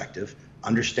perspective,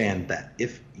 understand that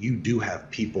if you do have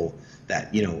people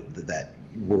that, that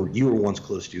you were once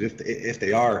close to, if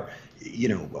they are,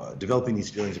 developing these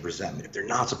feelings of resentment, if they're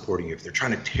not supporting you, if they're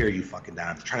trying to tear you fucking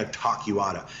down, if they're trying to talk you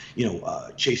out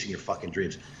of, chasing your fucking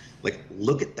dreams, like,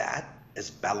 look at that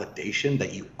as validation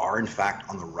that you are in fact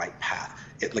on the right path.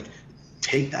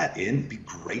 Take that in, be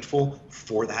grateful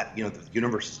for that. The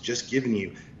universe is just giving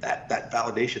you that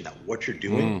validation that what you're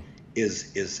doing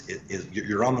is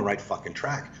you're on the right fucking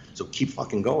track. So keep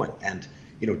fucking going, and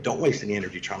don't waste any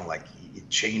energy trying to, like,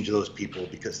 change those people,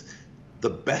 because the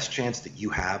best chance that you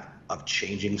have of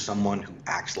changing someone who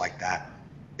acts like that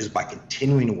is by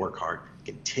continuing to work hard,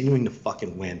 continuing to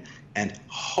fucking win, and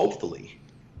hopefully,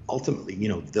 ultimately,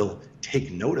 they'll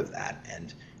take note of that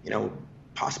and,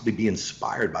 possibly be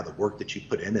inspired by the work that you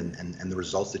put in and the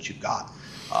results that you've got.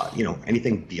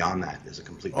 Anything beyond that is a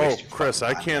complete waste. Oh, Chris,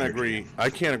 I can't agree. I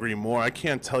can't agree more. I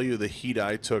can't tell you the heat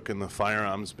I took in the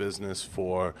firearms business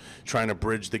for trying to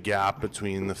bridge the gap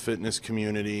between the fitness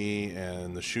community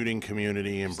and the shooting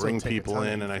community and bring people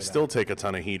in, and I still take a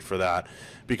ton of heat for that,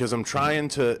 because I'm trying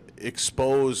to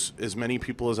expose as many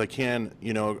people as I can.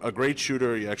 A great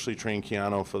shooter, you actually trained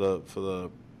Keanu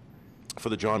for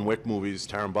the John Wick movies,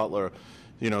 Taron Butler,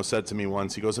 said to me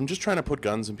once, he goes, I'm just trying to put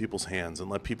guns in people's hands and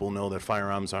let people know that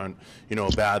firearms aren't,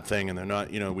 a bad thing, and they're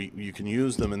not, you can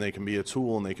use them and they can be a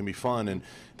tool and they can be fun, and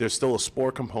there's still a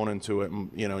sport component to it, and,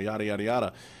 yada, yada,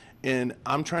 yada. And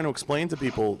I'm trying to explain to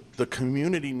people the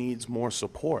community needs more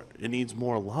support. It needs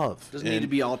more love. It doesn't need to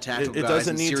be all tactical guys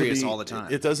and serious all the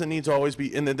time. It doesn't need to always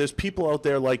be. And then there's people out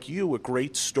there like you with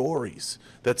great stories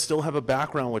that still have a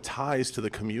background with ties to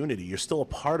the community. You're still a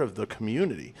part of the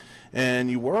community. And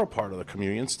you were a part of the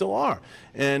community and still are.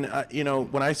 And,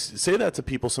 when I say that to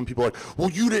people, some people are like, well,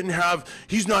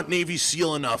 he's not Navy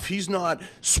SEAL enough. He's not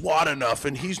SWAT enough.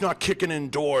 And he's not kicking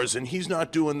indoors. And he's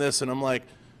not doing this. And I'm like,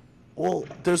 well,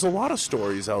 there's a lot of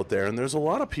stories out there, and there's a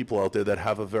lot of people out there that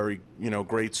have a very,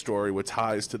 great story with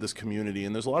ties to this community,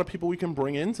 and there's a lot of people we can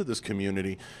bring into this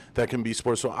community that can be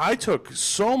sports. So I took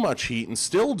so much heat, and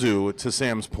still do, to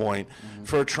Sam's point,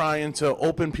 for trying to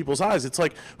open people's eyes. It's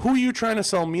like, who are you trying to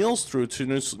sell meals through to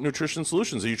Nutrition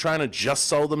Solutions? Are you trying to just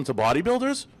sell them to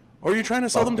bodybuilders, or are you trying to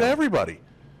sell them to everybody?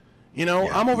 You know,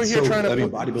 Yeah. I'm over here So, trying to I mean,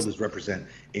 put, bodybuilders represent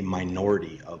a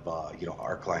minority of,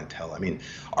 our clientele. I mean,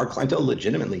 our clientele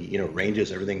legitimately,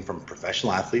 ranges everything from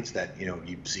professional athletes that,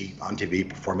 you see on TV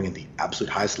performing at the absolute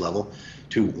highest level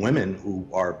to women who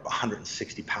are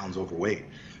 160 pounds overweight.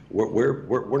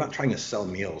 We're not trying to sell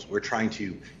meals. We're trying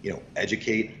to,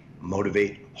 educate,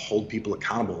 motivate, hold people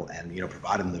accountable, and,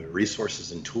 provide them the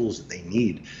resources and tools that they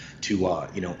need to,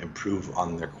 improve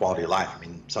on their quality of life. I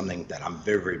mean, something that I'm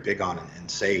very, very big on and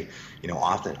say,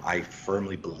 often I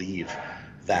firmly believe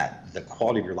that the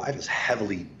quality of your life is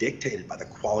heavily dictated by the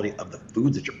quality of the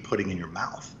foods that you're putting in your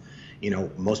mouth.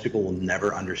 Most people will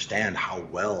never understand how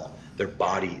well their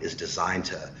body is designed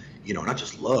to, not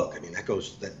just look. I mean,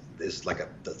 that is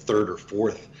like the third or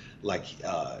fourth, like,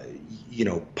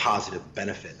 positive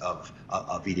benefit of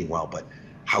eating well, but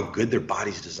how good their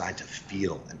body's designed to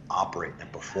feel and operate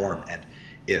and perform. And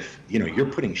if, you're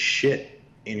putting shit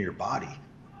in your body,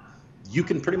 you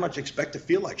can pretty much expect to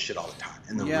feel like shit all the time.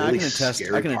 And the Yeah, really I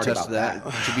scary can part attest about to that.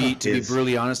 that To be is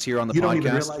brutally honest here on the you podcast. don't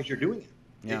even realize you're doing it.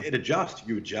 Yeah. It adjusts.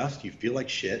 You adjust. You feel like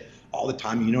shit all the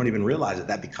time. You don't even realize it.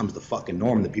 That becomes the fucking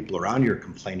norm. The people around you are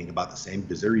complaining about the same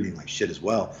because they're eating like shit as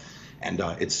well. And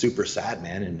it's super sad,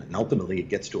 man. And ultimately, it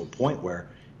gets to a point where,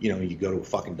 you go to a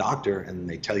fucking doctor and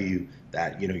they tell you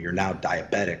that, you're now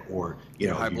diabetic, or,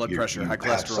 high blood pressure, you high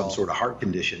have some cholesterol. sort of heart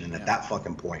condition. And at that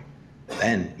fucking point,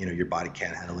 then, your body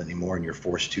can't handle it anymore, and you're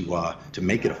forced to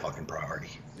make it a fucking priority.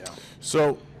 Yeah.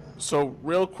 So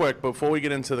real quick before we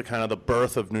get into the kind of the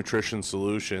birth of Nutrition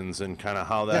Solutions and kind of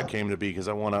how that Yeah. came to be, because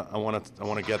I want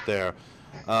to get there.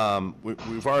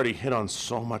 We've already hit on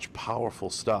so much powerful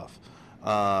stuff.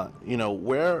 At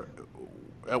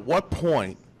what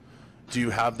point do you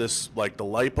have this, like, the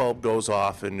light bulb goes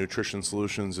off and Nutrition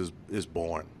Solutions is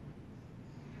born?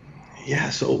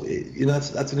 Yeah, so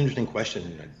that's an interesting question.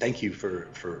 And thank you for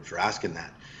asking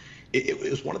that. It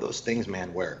was one of those things,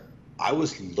 man, where I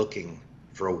was looking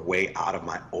for a way out of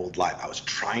my old life. I was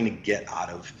trying to get out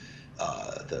of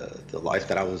the life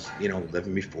that I was,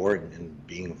 living before, and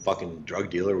being a fucking drug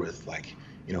dealer with, like,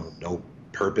 no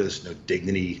purpose, no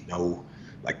dignity, no,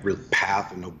 like, real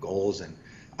path, and no goals. And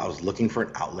I was looking for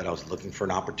an outlet. I was looking for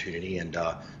an opportunity, and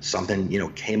something,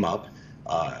 came up.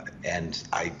 And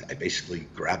I basically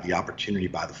grabbed the opportunity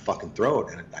by the fucking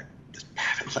throat, and I just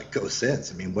haven't let go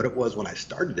since. I mean, what it was when I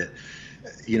started it,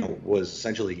 was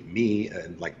essentially me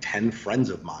and like 10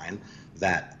 friends of mine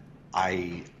that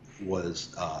I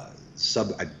was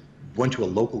I went to a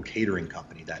local catering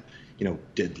company that,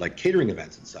 did like catering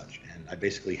events and such. And I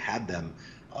basically had them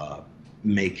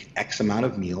make X amount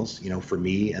of meals, for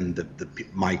me and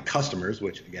my customers,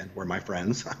 which again were my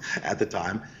friends at the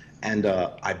time. And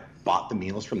I bought the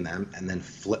meals from them and then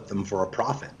flipped them for a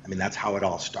profit. I mean, that's how it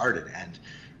all started. And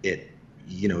it,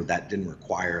 that didn't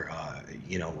require, a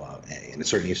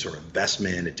certain sort of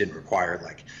investment. It didn't require,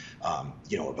 like,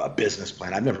 a business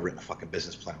plan. I've never written a fucking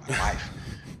business plan in my life.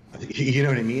 You know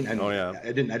what I mean? And Oh, yeah.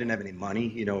 I didn't have any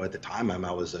money, at the time.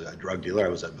 I was a drug dealer. I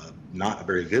was not a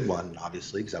very good one,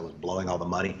 obviously, because I was blowing all the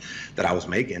money that I was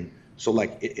making. So,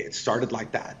 like, it started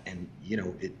like that. And,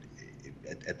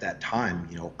 at that time,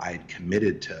 I had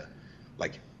committed to,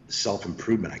 like,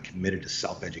 self-improvement. I committed to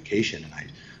self-education, and I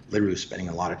literally was spending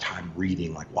a lot of time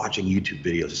reading, like, watching YouTube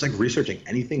videos, just like researching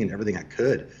anything and everything I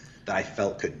could that I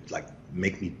felt could, like,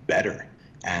 make me better.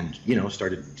 And,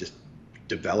 started just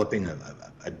developing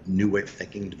a new way of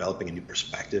thinking, developing a new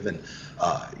perspective, and,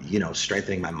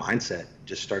 strengthening my mindset.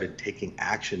 Just started taking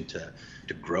action to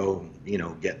grow,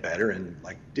 get better. And,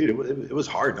 like, dude, it was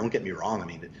hard. Don't get me wrong. I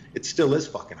mean, it still is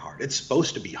fucking hard. It's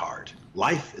supposed to be hard.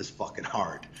 Life is fucking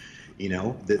hard.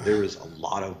 There was a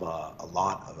lot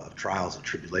of trials and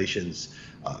tribulations,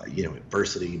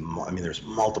 adversity. I mean, there's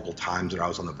multiple times that I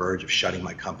was on the verge of shutting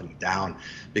my company down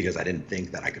because I didn't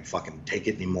think that I could fucking take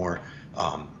it anymore.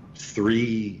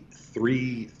 3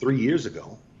 years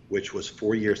ago, which was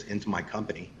 4 years into my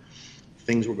company,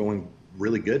 things were going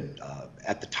really good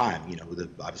at the time.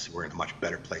 Obviously we're in a much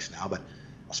better place now, but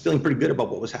I was feeling pretty good about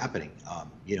what was happening.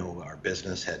 Our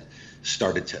business had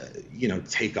started to,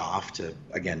 take off to,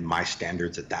 again, my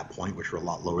standards at that point, which were a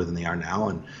lot lower than they are now.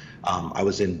 And I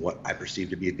was in what I perceived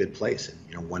to be a good place.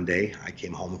 And, one day I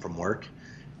came home from work,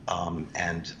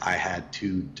 and I had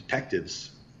 2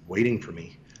 detectives waiting for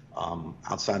me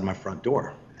outside my front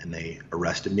door. And they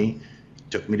arrested me,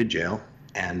 took me to jail,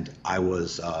 and I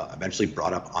was eventually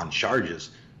brought up on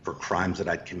charges for crimes that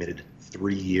I'd committed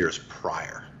 3 years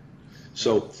prior.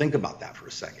 So think about that for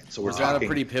a second. So Was that a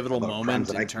pretty pivotal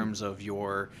moment in terms of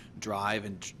your drive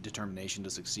and determination to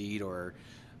succeed, or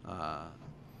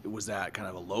was that kind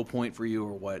of a low point for you,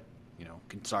 or what?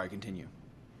 Sorry, continue.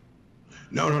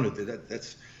 No.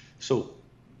 That's so.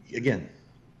 again,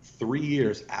 3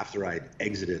 years after I'd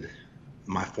exited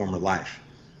my former life,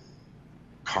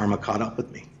 karma caught up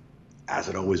with me, as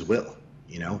it always will.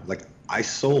 You know, like I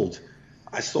sold,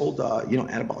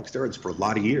 anabolic steroids for a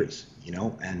lot of years,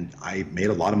 and I made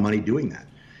a lot of money doing that.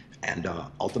 And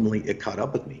ultimately, it caught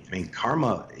up with me. I mean,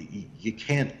 karma, you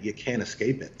can't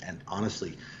escape it. And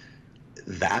honestly,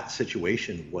 that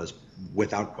situation was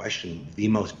without question the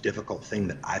most difficult thing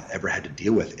that I've ever had to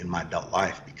deal with in my adult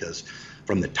life, because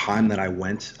from the time that I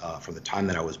went, from the time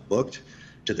that I was booked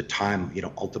to the time,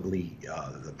 ultimately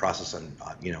the process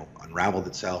unraveled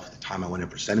itself, the time I went in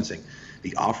for sentencing,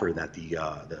 the offer that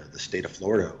the state of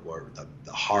Florida, or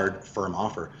the hard, firm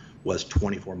offer, was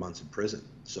 24 months in prison.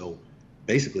 So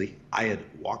basically, I had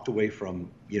walked away from,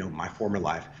 my former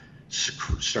life,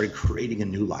 started creating a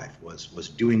new life, was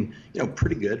doing,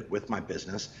 pretty good with my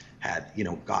business, had,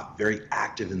 got very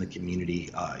active in the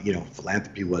community.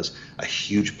 Philanthropy was a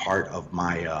huge part of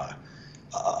my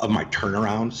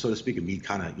turnaround, so to speak, and me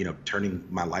kind of, turning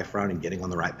my life around and getting on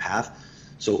the right path.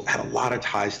 So had a lot of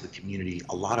ties to the community,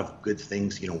 a lot of good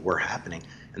things, were happening.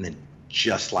 And then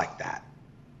just like that,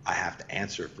 I have to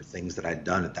answer for things that I'd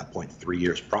done at that point 3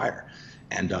 years prior.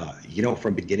 And,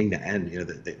 from beginning to end,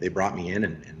 they brought me in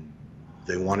and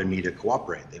they wanted me to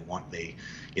cooperate. They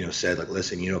said, like,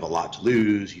 listen, you have a lot to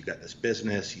lose. You got this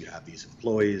business, you have these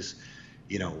employees,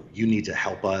 you need to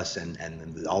help us, and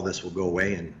all this will go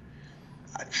away. And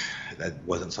that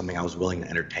wasn't something I was willing to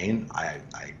entertain. I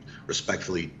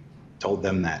respectfully told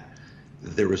them that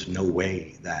there was no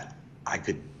way that I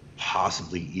could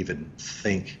possibly even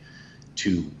think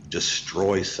to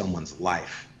destroy someone's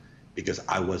life because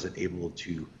I wasn't able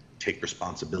to take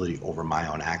responsibility over my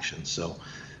own actions. So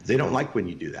they don't like when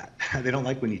you do that. They don't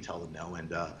like when you tell them no.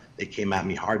 And they came at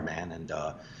me hard, man. And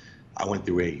I went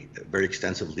through a very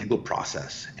extensive legal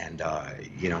process. And,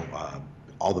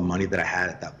 all the money that I had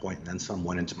at that point and then some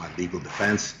went into my legal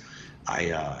defense.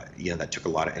 That took a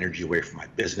lot of energy away from my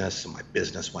business. So my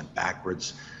business went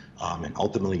backwards. And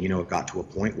ultimately, it got to a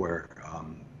point where,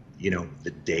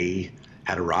 the day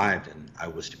had arrived and I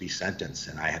was to be sentenced,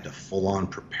 and I had to full on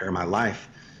prepare my life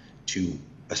to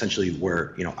essentially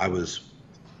where,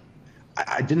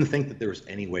 I didn't think that there was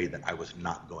any way that I was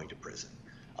not going to prison.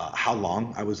 How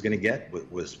long I was going to get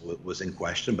was in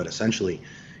question, but essentially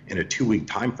in a 2-week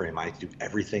time frame, I did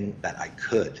everything that I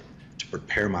could to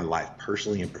prepare my life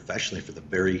personally and professionally for the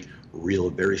very real,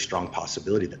 very strong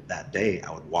possibility that that day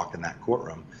I would walk in that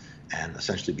courtroom and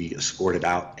essentially be escorted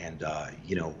out and,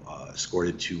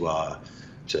 escorted to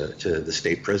the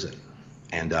state prison.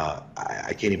 And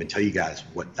I can't even tell you guys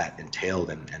what that entailed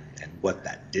and what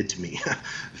that did to me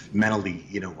mentally,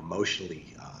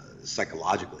 emotionally,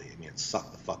 psychologically. I mean, it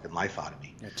sucked the fucking life out of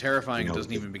me. Yeah, terrifying. It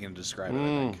doesn't even begin to describe it, I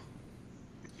think.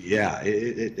 Yeah,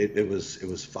 it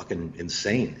was fucking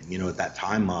insane. At that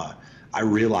time, I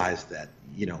realized that,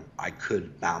 I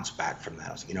could bounce back from that.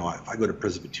 I was, if I go to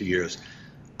prison for 2 years,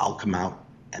 I'll come out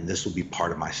and this will be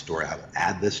part of my story. I'll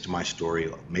add this to my story.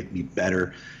 It'll make me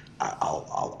better.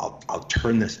 I'll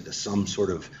turn this into some sort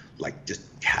of like just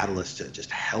catalyst to just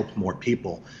help more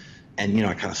people. And,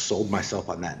 I kind of sold myself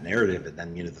on that narrative. And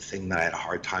then, the thing that I had a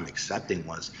hard time accepting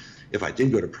was if I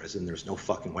did go to prison, there's no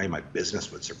fucking way my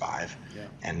business would survive. Yeah.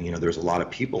 And, there was a lot of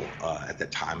people at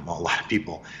that time, well, a lot of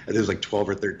people, there was like 12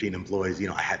 or 13 employees,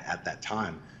 I had at that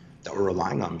time that were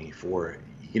relying on me for,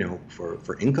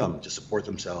 for income to support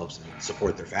themselves and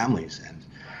support their families. And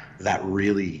that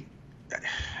really,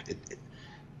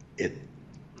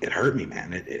 it hurt me,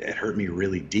 man. It hurt me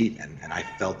really deep. And I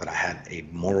felt that I had a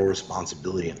moral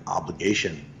responsibility and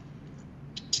obligation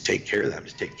to take care of them,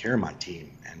 to take care of my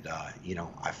team. And,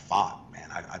 I fought, man.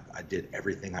 I did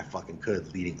everything I fucking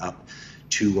could leading up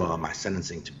to my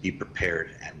sentencing to be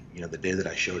prepared. And, the day that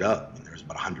I showed up, there was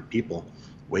about 100 people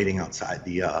waiting outside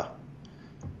the,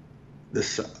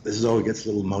 this is always gets a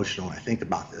little emotional when I think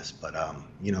about this, but,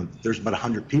 there's about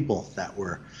 100 people that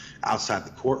were outside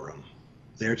the courtroom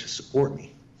there to support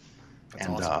me. That's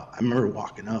and awesome. I remember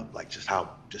walking up, like just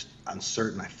how just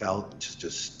uncertain I felt,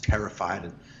 just terrified,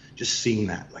 and just seeing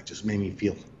that like just made me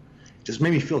feel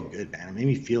good, man. It made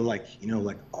me feel like,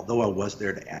 like although I was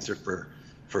there to answer for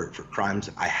crimes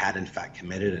that I had in fact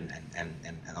committed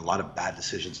and a lot of bad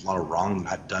decisions, a lot of wrong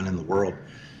that I've done in the world,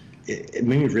 it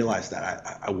made me realize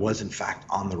that I was in fact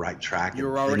on the right track. You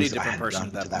were already a different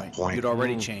person at that point. You'd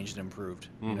already changed and improved,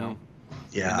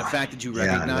 Yeah. And the fact that you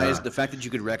recognized, the fact that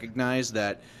you could recognize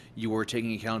that you were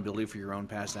taking accountability for your own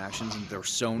past actions, and there were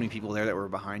so many people there that were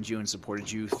behind you and supported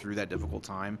you through that difficult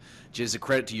time, just a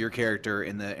credit to your character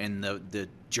and the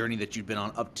journey that you'd been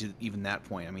on up to even that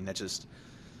point. I mean, that's just,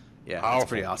 that's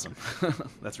pretty awesome.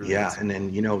 That's really awesome.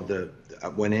 And then I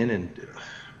went in and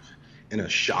in a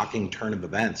shocking turn of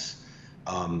events,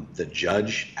 the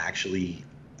judge actually,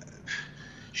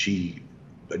 she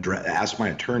asked my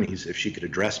attorneys if she could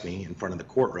address me in front of the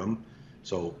courtroom.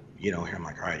 So, you know, here I'm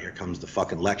like, all right, here comes the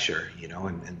fucking lecture, you know,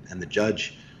 and the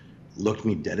judge looked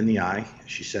me dead in the eye.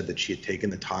 She said that she had taken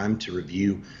the time to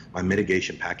review my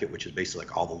mitigation packet, which is basically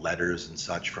like all the letters and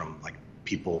such from like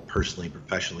people personally,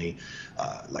 professionally,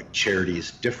 like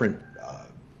charities, different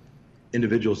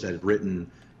individuals that had written,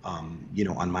 you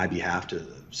know, on my behalf to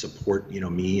support, you know,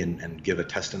 me and give a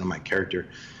testament on my character.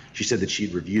 She said that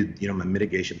she'd reviewed, you know, my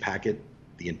mitigation packet,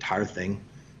 the entire thing.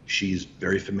 She's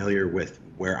very familiar with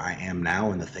where I am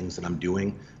now and the things that I'm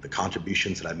doing, the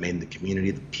contributions that I've made in the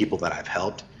community, the people that I've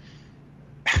helped.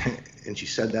 And she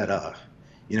said that,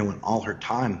 you know, in all her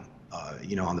time,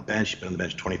 you know, on the bench, she's been on the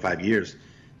bench 25 years,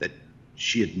 that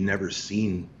she had never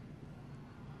seen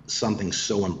something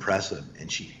so impressive.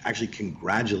 And she actually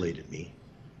congratulated me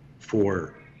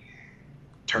for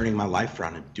turning my life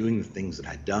around and doing the things that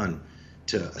I'd done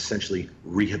to essentially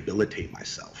rehabilitate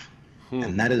myself.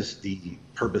 And that is the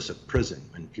purpose of prison.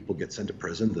 When people get sent to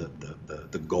prison,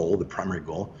 the goal, the primary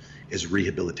goal, is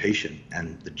rehabilitation.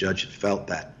 And the judge had felt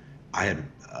that I had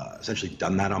essentially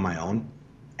done that on my own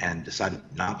and decided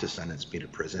not to sentence me to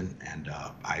prison. And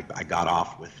I got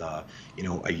off with, you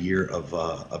know, a year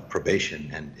of probation.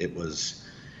 And it was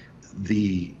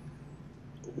a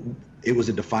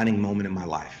defining moment in my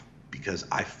life, because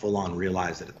I full on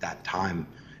realized that at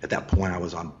that point, I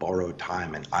was on borrowed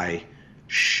time and I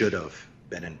should have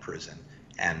been in prison.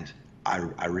 And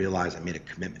I realized I made a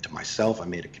commitment to myself. I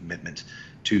made a commitment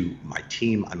to my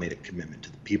team. I made a commitment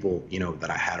to the people, you know, that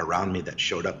I had around me that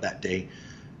showed up that day,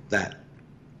 that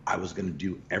I was going to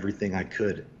do everything I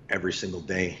could every single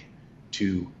day to,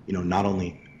 you know, not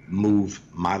only move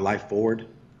my life forward,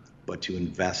 but to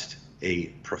invest a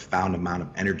profound amount of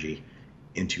energy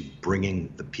into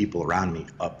bringing the people around me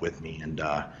up with me. And,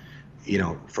 you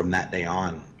know, from that day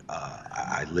on,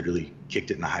 I literally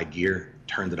kicked it in a high gear,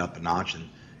 turned it up a notch. And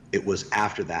it was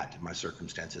after that my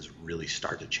circumstances really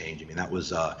started to change. I mean, that was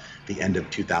the end of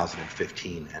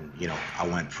 2015. And, you know, I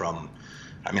went from,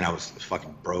 I mean, I was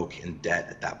fucking broke, in debt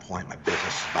at that point. My business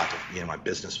was about to, you know, my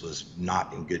business was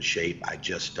not in good shape. I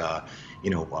just, you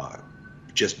know,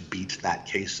 just beat that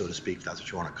case, so to speak, if that's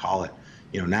what you want to call it.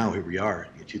 You know, now here we are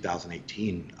in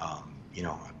 2018, you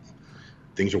know,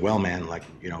 things are well, man. Like,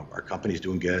 you know, our company's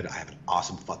doing good. I have an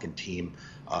awesome fucking team.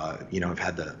 You know, I've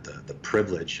had the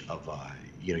privilege of,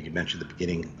 you know, you mentioned at the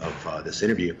beginning of this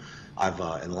interview, I've,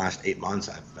 in the last 8 months,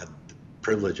 I've had the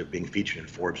privilege of being featured in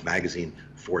Forbes magazine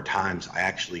 4 times. I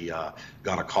actually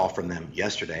got a call from them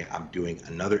yesterday. I'm doing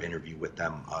another interview with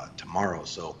them tomorrow.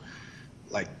 So,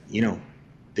 like, you know,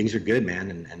 things are good,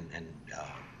 man. And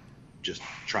just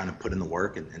trying to put in the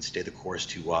work and stay the course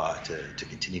to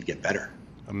continue to get better.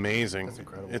 Amazing. That's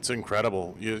incredible. It's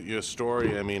incredible. Your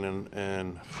story, I mean,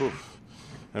 and whew,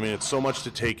 I mean, it's so much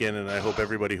to take in, and I hope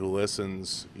everybody who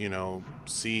listens, you know,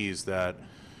 sees that,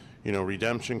 you know,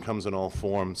 redemption comes in all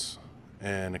forms,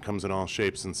 and it comes in all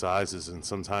shapes and sizes, and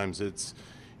sometimes it's,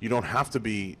 you don't have to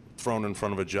be thrown in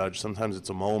front of a judge. Sometimes it's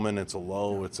a moment, it's a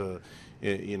low,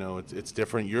 you know, it's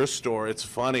different. Your story, it's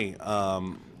funny,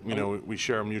 you know, we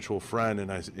share a mutual friend,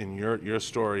 and in your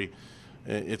story,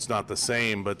 it's not the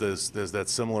same, but there's that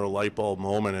similar light bulb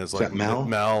moment as like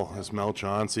Mel? It's Mel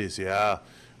Chauncey's, yeah.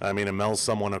 I mean, and Mel's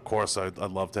someone, of course, I'd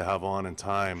love to have on in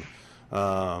time,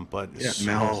 but yeah,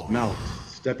 Mel,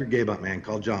 step your game up, man.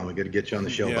 Call John. We got to get you on the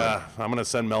show. Yeah, bud. I'm gonna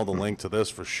send Mel the link to this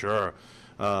for sure.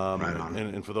 Right on.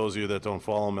 And for those of you that don't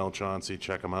follow Mel Chauncey,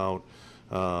 check him out.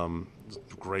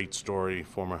 Great story,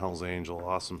 former Hell's Angel,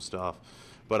 awesome stuff.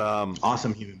 But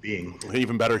awesome human being.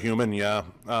 Even better human, yeah.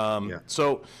 Yeah.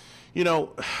 So, you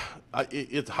know,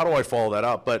 how do I follow that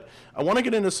up? But I want to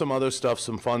get into some other stuff,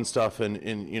 some fun stuff,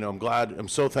 and you know, I'm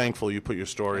so thankful you put your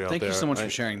story out there. Thank you so much for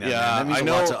sharing that. Yeah, man. That means I a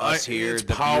know. lot to us here. It's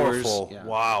the powerful. viewers. Yeah.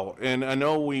 Wow. And I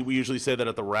know we usually say that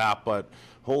at the wrap, but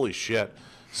holy shit.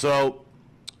 So,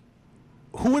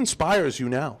 who inspires you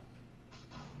now?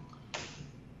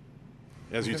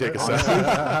 As you take a second.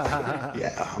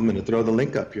 Yeah, I'm going to throw the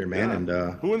link up here, man.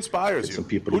 And who inspires get you? some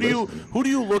people to listen. Who do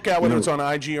you look at, whether it's on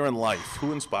IG or in life?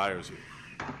 Who inspires you?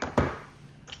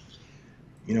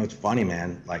 You know, it's funny,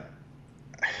 man. Like,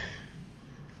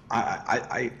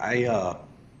 I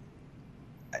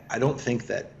don't think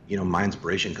that, you know, my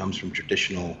inspiration comes from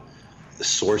traditional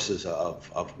sources of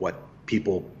what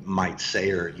people might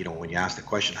say, or, you know, when you ask the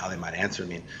question, how they might answer. I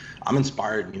mean, I'm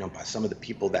inspired, you know, by some of the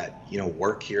people that, you know,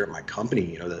 work here at my company.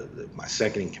 You know, my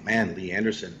second in command, Lee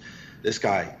Anderson. This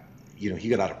guy, you know, he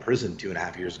got out of prison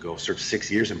 2.5 years ago, served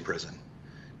 6 years in prison.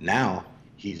 Now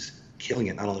he's killing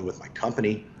it, not only with my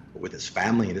company, but with his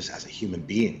family and just as a human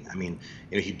being. I mean,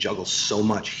 he juggles so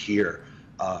much here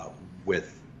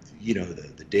with,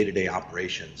 the day-to-day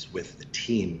operations with the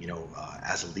team,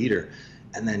 as a leader,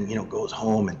 and then, goes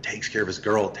home and takes care of his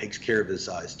girl, takes care of his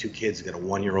 2 kids, he's got a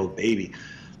 1-year-old baby.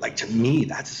 Like, to me,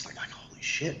 that's just like holy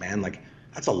shit, man. Like,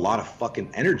 that's a lot of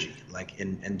fucking energy. Like,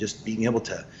 and just being able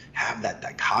to have that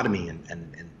dichotomy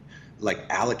and like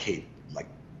allocate like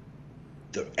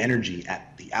the energy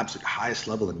at the absolute highest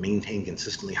level and maintain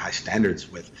consistently high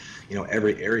standards with,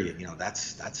 every area,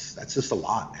 that's just a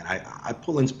lot. And I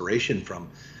pull inspiration from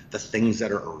the things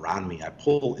that are around me. I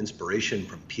pull inspiration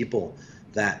from people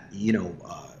that,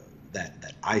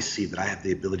 that I see, that I have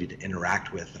the ability to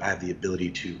interact with, that I have the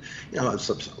ability to, a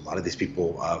lot of these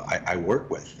people I work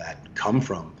with that come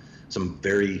from some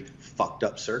very fucked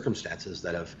up circumstances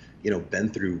that have, been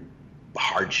through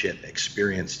hardship,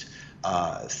 experienced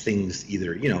things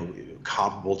either,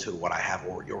 comparable to what I have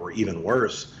or even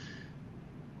worse,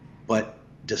 but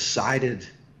decided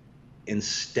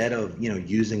instead of,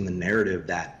 using the narrative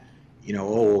that,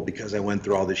 oh, because I went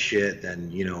through all this shit,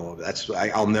 then,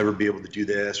 I'll never be able to do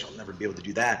this, or I'll never be able to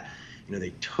do that.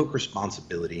 They took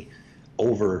responsibility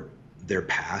over their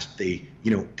past. They,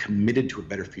 committed to a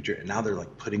better future, and now they're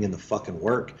like putting in the fucking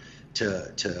work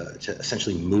to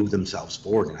essentially move themselves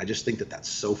forward. And I just think that that's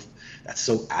so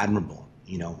admirable.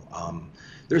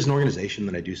 There's an organization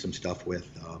that I do some stuff with,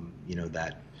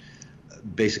 that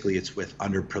basically it's with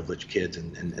underprivileged kids,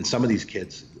 and some of these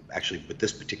kids, actually with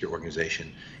this particular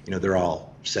organization, they're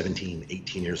all 17,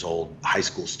 18 years old, high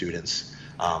school students.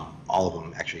 All of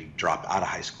them actually drop out of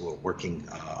high school, working,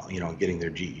 getting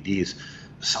their GEDs.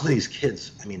 Some of these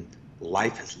kids, I mean,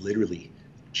 life has literally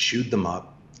chewed them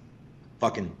up,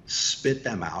 fucking spit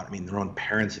them out. I mean, their own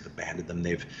parents have abandoned them.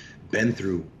 They've been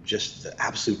through just the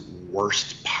absolute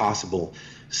worst possible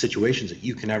situations that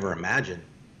you can ever imagine.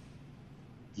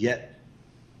 Yet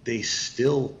they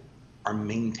still are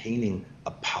maintaining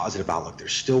a positive outlook. They're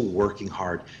still working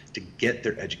hard to get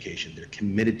their education. They're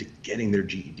committed to getting their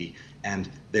GED, and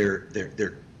they're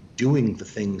doing the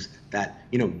things that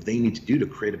they need to do to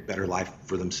create a better life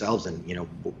for themselves, and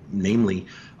namely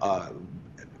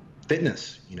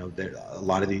fitness. A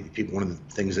lot of the people, one of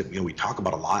the things that we talk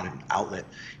about a lot, an outlet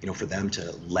for them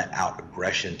to let out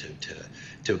aggression,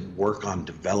 to work on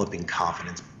developing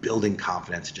confidence, building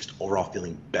confidence, just overall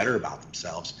feeling better about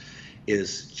themselves,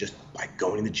 is just by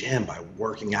going to the gym, by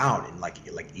working out, and like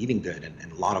eating good.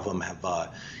 And a lot of them have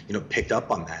picked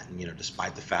up on that. And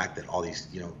despite the fact that all these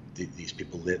these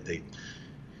people live,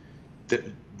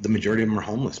 the majority of them are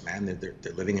homeless, man.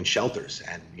 They're living in shelters,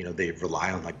 and they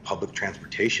rely on like public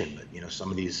transportation. But some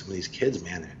of these kids,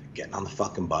 man, they're getting on the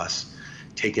fucking bus,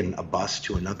 taking a bus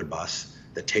to another bus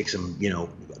that takes them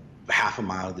half a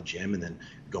mile to the gym, and then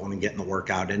going and getting the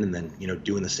workout in, and then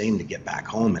doing the same to get back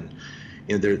home. And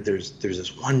there's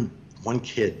this one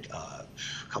kid, a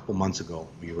couple months ago,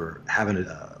 we were having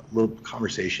a little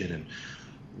conversation,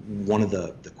 and one of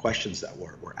the questions that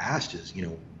were asked is,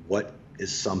 what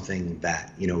is something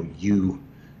that you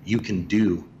can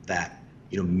do that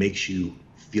makes you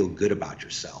feel good about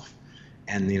yourself?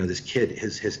 And this kid,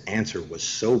 his answer was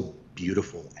so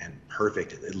beautiful and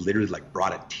perfect. It literally like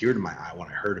brought a tear to my eye when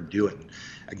I heard him do it. And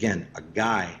again, a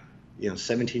guy,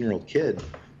 17-year-old kid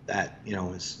that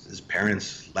his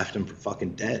parents left him for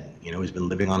fucking dead. He's been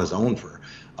living on his own for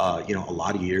a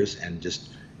lot of years, and just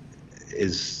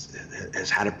has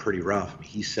had it pretty rough.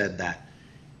 He said that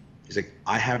he's like,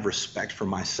 I have respect for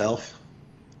myself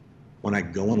when I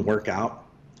go and work out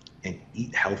and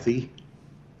eat healthy,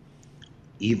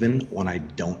 even when I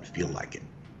don't feel like it.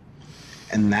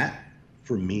 And that,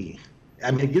 for me,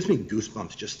 I mean, it gives me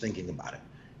goosebumps just thinking about it,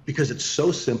 because it's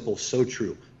so simple, so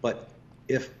true. But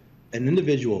if an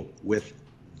individual with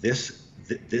this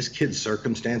kid's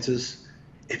circumstances,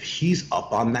 if he's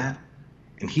up on that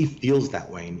and he feels that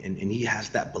way, and he has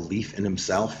that belief in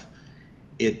himself,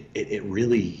 it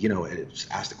really, it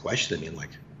asks the question, I mean,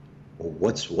 like, well,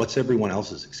 what's everyone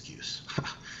else's excuse?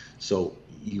 So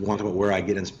you want to know where I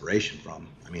get inspiration from?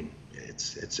 I mean,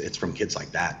 it's from kids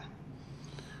like that.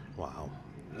 Wow.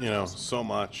 So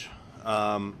much.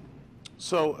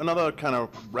 So another kind of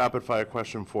rapid fire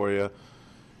question for you.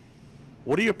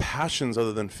 What are your passions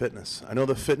other than fitness? I know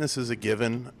the fitness is a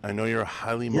given. I know you're a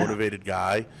highly motivated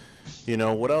guy.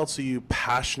 What else are you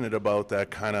passionate about that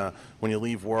kind of, when you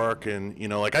leave work and,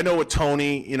 like I know with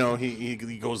Tony, he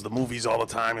goes to the movies all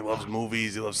the time. He loves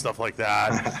movies. He loves stuff like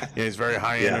that. He's very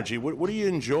high energy. What do you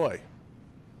enjoy?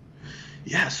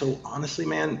 Yeah. So honestly,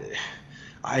 man,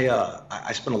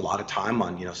 I spend a lot of time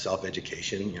on,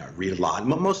 self-education. I read a lot,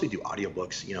 mostly do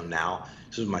audiobooks, now.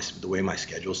 This is the way my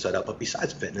schedule's set up. But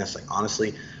besides fitness, like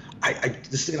honestly,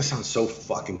 this is gonna sound so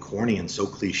fucking corny and so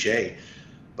cliche,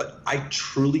 but I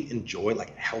truly enjoy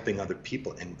like helping other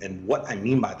people. And what I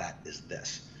mean by that is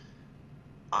this.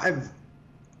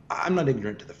 I'm not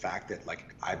ignorant to the fact that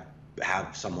like I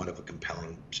have somewhat of a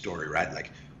compelling story, right?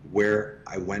 Like where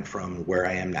I went from where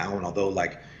I am now. And although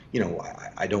like,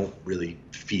 I don't really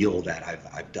feel that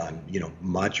I've done,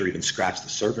 much or even scratched the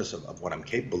surface of what I'm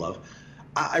capable of,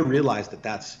 I realize that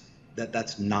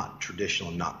that's not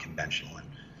traditional, not conventional. And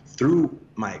through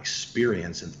my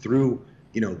experience and through,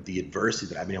 the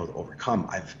adversity that I've been able to overcome,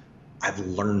 I've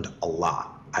learned a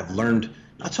lot. I've learned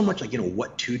not so much like,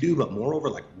 what to do, but moreover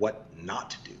like what not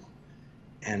to do.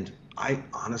 And I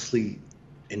honestly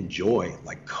enjoy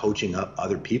like coaching up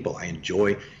other people. I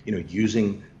enjoy,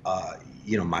 using,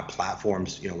 my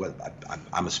platforms.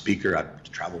 I'm a speaker. I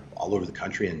travel all over the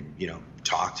country and,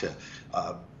 talk to,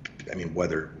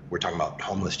 whether we're talking about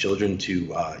homeless children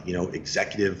to,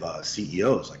 executive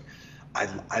CEOs. Like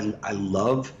I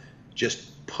love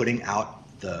just putting out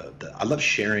I love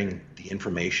sharing the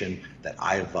information that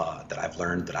I've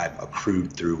learned, that I've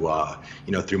accrued through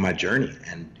through my journey.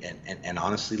 And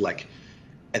honestly, like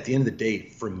at the end of the day,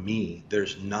 for me,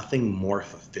 there's nothing more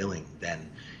fulfilling than,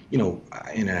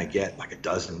 and I get like a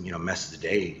dozen, messages a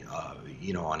day,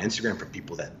 on Instagram from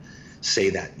people that say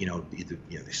that, either,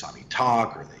 they saw me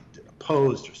talk or they did a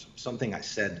post or something I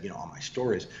said, on my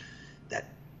stories, that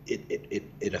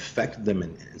it affected them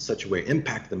in such a way,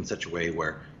 impacted them in such a way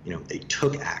where, they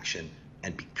took action.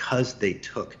 And because they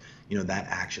took, that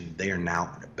action, they are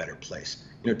now in a better place.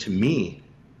 To me,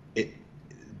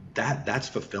 that's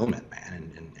fulfillment,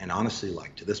 man. And honestly,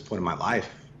 like to this point in my life,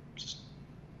 just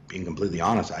being completely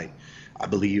honest, I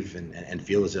believe and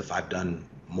feel as if I've done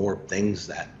more things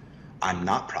that I'm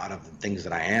not proud of than things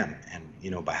that I am.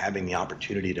 And, by having the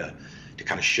opportunity to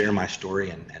kind of share my story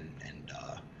and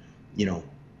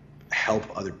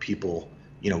help other people,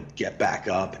 get back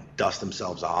up and dust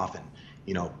themselves off and,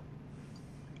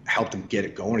 help them get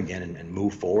it going again and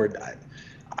move forward.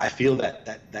 I feel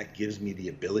that gives me the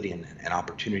ability and an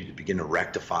opportunity to begin to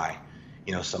rectify,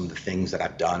 some of the things that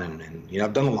I've done. And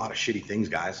I've done a lot of shitty things,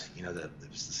 guys. The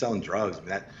selling drugs. I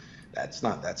mean, that's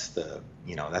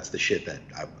the shit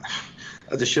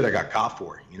that's the shit I got caught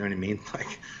for. You know what I mean?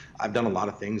 Like I've done a lot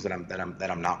of things that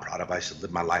I'm not proud of. I should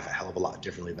live my life a hell of a lot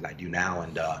differently than I do now.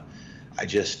 And I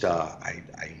just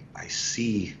I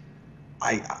see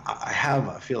I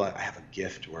feel like I have a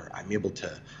gift where I'm able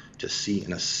to see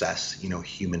and assess,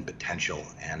 human potential.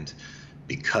 And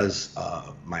because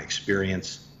of my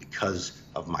experience, because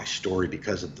of my story,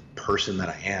 because of the person that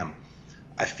I am,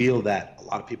 I feel that a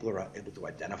lot of people are able to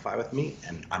identify with me,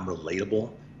 and I'm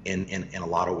relatable in a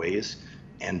lot of ways.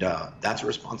 And that's a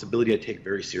responsibility I take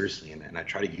very seriously. And I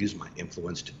try to use my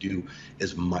influence to do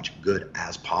as much good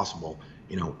as possible,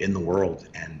 in the world.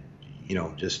 And,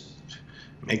 just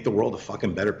make the world a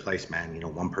fucking better place, man,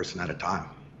 one person at a time.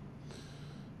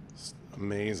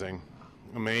 Amazing.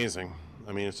 Amazing.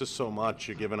 I mean, it's just so much.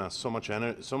 You're giving us so much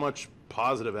so much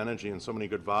positive energy and so many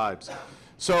good vibes.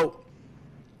 So,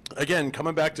 again,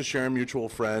 coming back to sharing mutual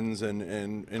friends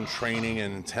and training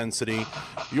and intensity,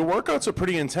 your workouts are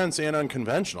pretty intense and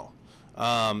unconventional.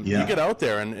 You get out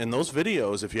there and those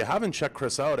videos, if you haven't checked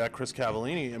Chris out at Chris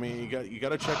Cavallini, I mean, you got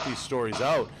to check these stories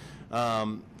out.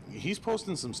 He's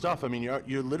posting some stuff. I mean,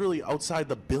 you're literally outside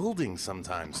the building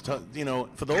sometimes.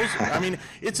 For those, I mean,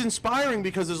 it's inspiring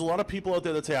because there's a lot of people out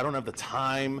there that say, I don't have the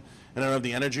time and I don't have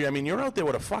the energy. I mean, you're out there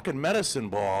with a fucking medicine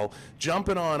ball,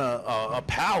 jumping on a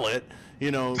pallet,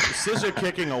 scissor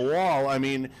kicking a wall. I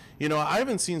mean, I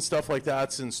haven't seen stuff like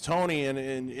that since Tony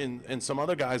and some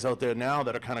other guys out there now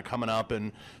that are kind of coming up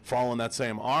and following that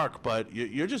same arc. But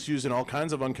you're just using all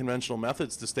kinds of unconventional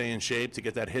methods to stay in shape, to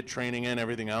get that HIIT training in,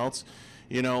 everything else.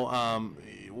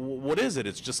 What is it?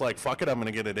 It's just like, fuck it, I'm going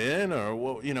to get it in, or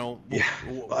what, Yeah.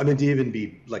 Well, I mean, to even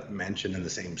be like mentioned in the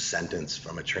same sentence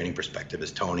from a training perspective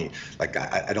as Tony, like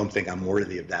I don't think I'm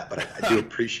worthy of that, but I do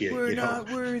appreciate,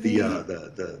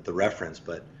 the reference.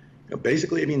 But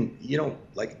basically, I mean,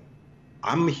 like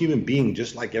I'm a human being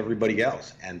just like everybody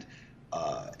else. And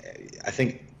I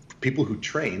think people who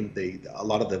train, a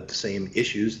lot of the same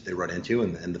issues they run into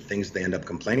and the things they end up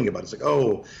complaining about. It's like,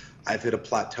 oh, I've hit a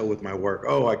plateau with my work.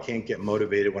 Oh, I can't get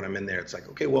motivated when I'm in there. It's like,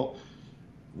 okay, well,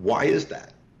 why is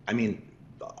that? I mean,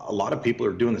 a lot of people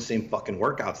are doing the same fucking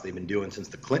workouts they've been doing since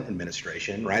the Clinton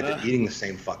administration, right? They're eating the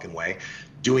same fucking way,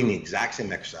 doing the exact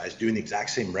same exercise, doing the exact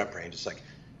same rep range. It's like,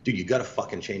 dude, you got to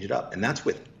fucking change it up. And that's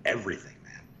with everything,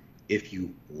 man. If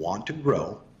you want to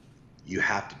grow, you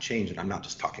have to change it. I'm not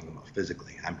just talking about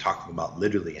physically. I'm talking about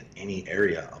literally in any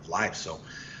area of life. So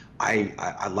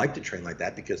I like to train like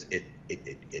that because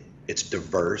it's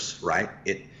diverse, right?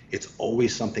 It It's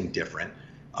always something different.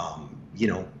 You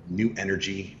know, new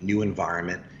energy, new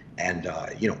environment, and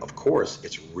you know, of course,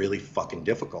 it's really fucking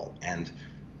difficult. And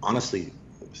honestly,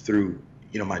 through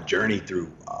my journey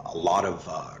through a lot of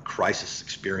crisis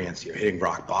experience, hitting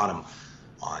rock bottom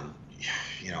on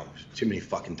too many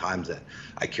fucking times that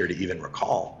I care to even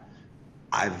recall,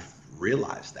 I've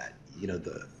realized that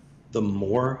the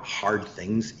more hard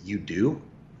things you do,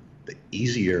 the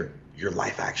easier your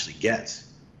life actually gets.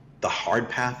 The hard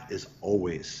path is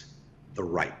always the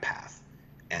right path,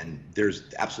 and there's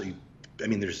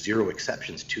zero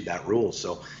exceptions to that rule.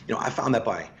 So I found that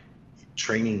by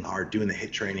training hard, doing the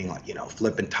HIIT training, like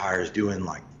flipping tires, doing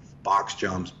like box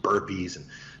jumps, burpees, and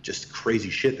just crazy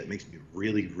shit that makes me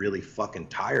really, really fucking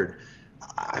tired,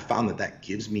 I found that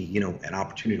gives me an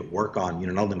opportunity to work on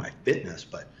not only my fitness,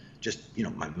 but just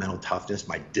my mental toughness,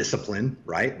 my discipline,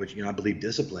 right? Which I believe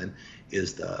discipline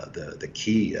is the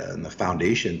key and the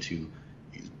foundation to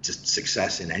just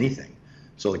success in anything.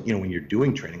 So when you're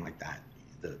doing training like that,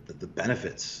 the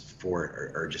benefits for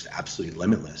it are just absolutely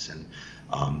limitless. And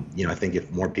I think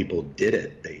if more people did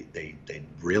it, they'd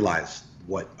realize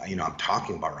what I'm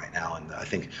talking about right now. And I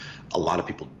think a lot of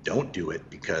people don't do it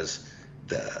because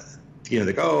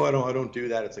they go, oh, I don't do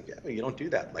that. It's like, yeah, you don't do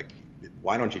that. Like,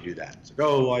 why don't you do that? It's like,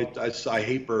 oh, I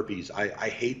hate burpees. I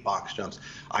hate box jumps.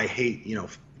 I hate,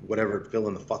 whatever, fill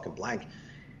in the fucking blank.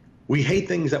 We hate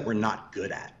things that we're not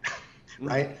good at,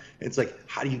 right? It's like,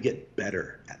 how do you get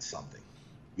better at something?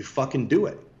 You fucking do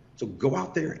it. So go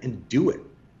out there and do it.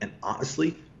 And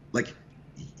honestly, like,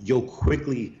 you'll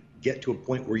quickly get to a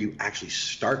point where you actually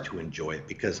start to enjoy it,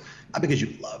 because not because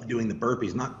you love doing the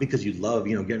burpees, not because you love,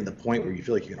 getting to the point where you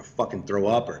feel like you're gonna fucking throw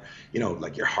up, or,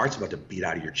 like your heart's about to beat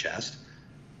out of your chest,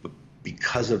 but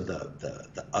because of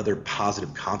the other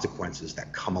positive consequences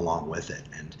that come along with it.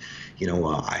 And,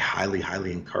 I highly,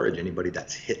 highly encourage anybody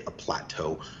that's hit a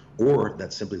plateau or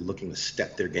that's simply looking to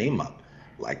step their game up.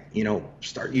 Like,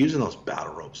 start using those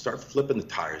battle ropes, start flipping the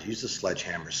tires, use the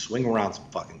sledgehammer, swing around some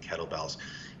fucking kettlebells.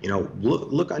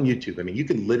 Look on YouTube. I mean, you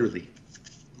can literally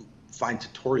find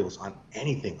tutorials on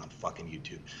anything on fucking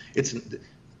YouTube.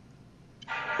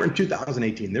 We're in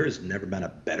 2018. There has never been a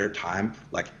better time,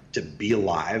 like, to be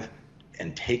alive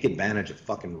and take advantage of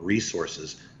fucking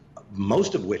resources,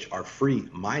 most of which are free,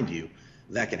 mind you,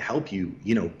 that can help you,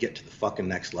 get to the fucking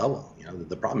next level.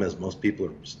 The problem is most people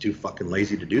are just too fucking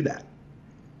lazy to do that.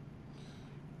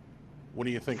 What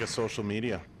do you think of social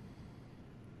media?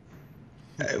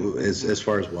 As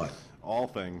far as what? All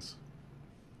things.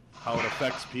 How it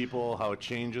affects people, how it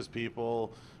changes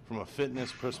people from a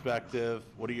fitness perspective.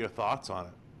 What are your thoughts on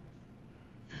it?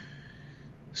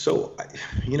 So,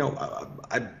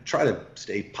 I try to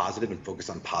stay positive and focus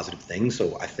on positive things.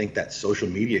 So I think that social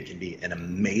media can be an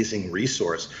amazing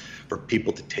resource for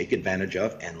people to take advantage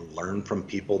of and learn from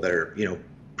people that are,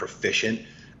 proficient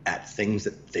at things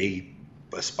that they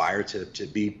aspire to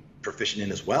be proficient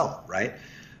in as well, right?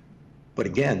 But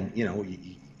again,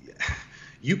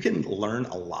 you can learn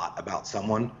a lot about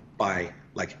someone by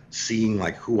like seeing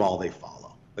like who all they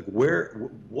follow. Like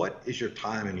what is your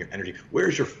time and your energy?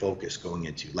 Where's your focus going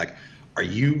into? Like, are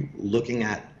you looking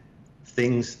at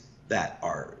things that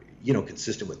are,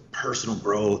 consistent with personal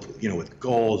growth, with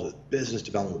goals, with business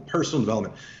development, with personal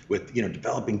development, with,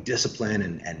 developing discipline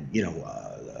and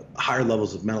higher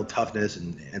levels of mental toughness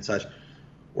and such?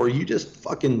 Or are you just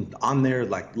fucking on there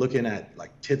like looking at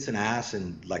like tits and ass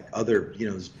and like other,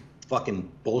 fucking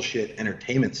bullshit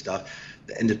entertainment stuff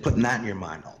and just putting that in your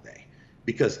mind all day?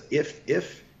 Because if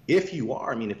you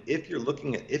are, if you're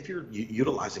looking at, if you're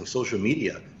utilizing social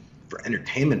media for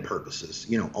entertainment purposes,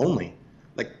 only,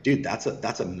 like, dude, that's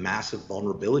a massive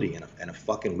vulnerability and a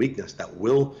fucking weakness that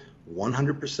will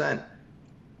 100%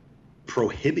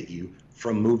 prohibit you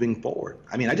from moving forward.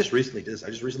 I just recently did this. I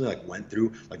just recently like went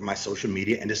through like my social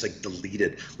media and just like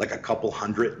deleted like a couple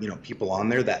hundred, people on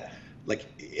there that like,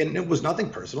 and it was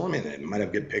nothing personal. They might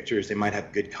have good pictures, they might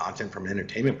have good content from an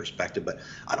entertainment perspective, but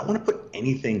I don't want to put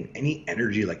any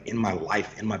energy like in my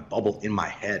life, in my bubble, in my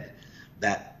head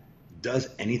that does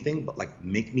anything but like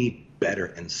make me better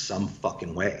in some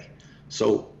fucking way.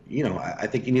 So, I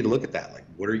think you need to look at that. Like,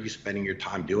 what are you spending your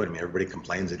time doing? Everybody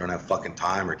complains they don't have fucking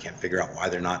time or can't figure out why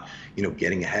they're not,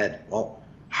 getting ahead. Well,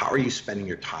 how are you spending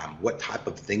your time? What type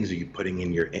of things are you putting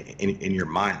in your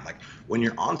mind? Like, when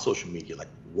you're on social media, like,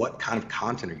 what kind of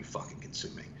content are you fucking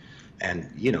consuming? And,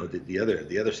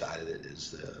 the other side of it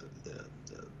is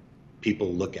the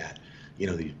people look at,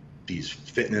 these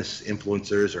fitness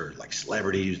influencers or like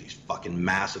celebrities, these fucking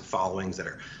massive followings that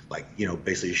are like,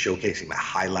 basically showcasing the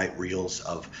highlight reels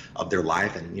of their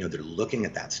life. And, they're looking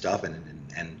at that stuff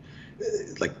and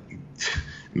like,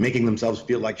 making themselves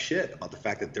feel like shit about the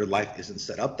fact that their life isn't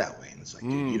set up that way. And it's like,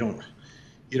 dude,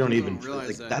 you don't even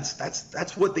realize like that.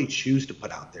 that's what they choose to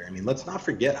put out there. I mean, let's not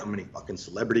forget how many fucking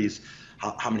celebrities,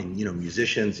 how many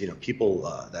musicians, people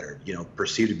that are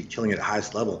perceived to be killing at the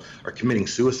highest level are committing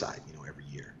suicide, every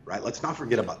year, right? Let's not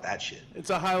forget about that shit. It's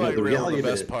a highlight the reel of reality the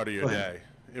of best it- part of your Go ahead. day.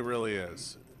 It really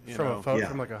is. You From know? a photo, Yeah.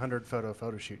 from like 100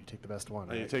 photo shoot, you take the best one.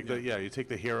 You Right? take you take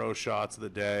the hero shots of the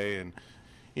day, and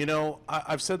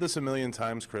I've said this a million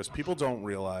times, Chris. People don't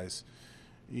realize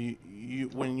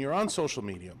when you're on social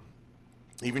media,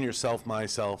 even yourself,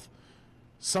 myself,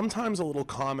 sometimes a little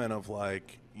comment of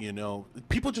like,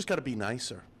 people just got to be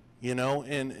nicer,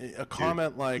 and a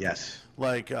comment like, yes.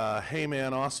 hey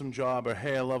man, awesome job, or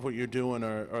hey, I love what you're doing,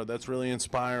 or that's really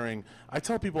inspiring. I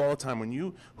tell people all the time,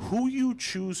 who you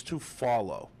choose to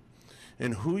follow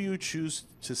and who you choose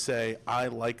to say, I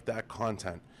like that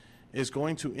content, is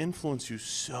going to influence you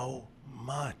so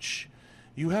much.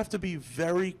 You have to be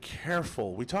very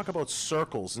careful. We talk about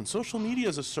circles, and social media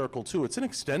is a circle too. It's an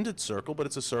extended circle, but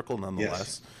it's a circle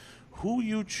nonetheless. Who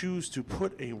you choose to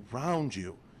put around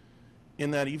you in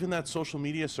that, even that social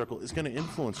media circle, is going to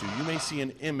influence you. You may see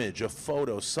an image, a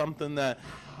photo, something that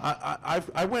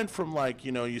I went from, like,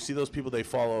 you see those people, they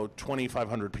follow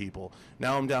 2,500 people.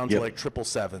 Now I'm down to Yep. like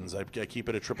 777s. I keep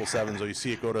it at 777s, or you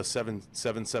see it go to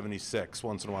 776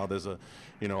 once in a while. There's a,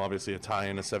 obviously a tie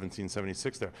in a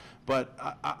 1776 there. But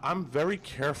I'm very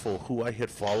careful who I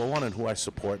hit follow on and who I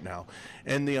support now.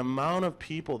 And the amount of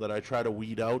people that I try to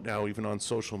weed out now, even on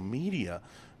social media,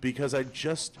 because I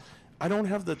don't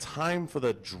have the time for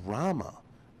the drama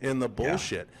and the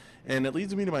bullshit. And it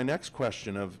leads me to my next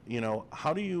question of,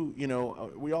 how do you,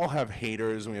 we all have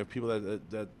haters and we have people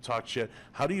that talk shit.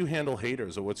 How do you handle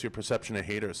haters, or what's your perception of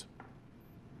haters?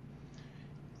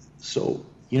 So,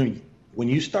 when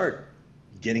you start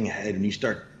getting ahead and you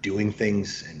start doing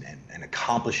things and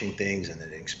accomplishing things and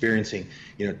then experiencing,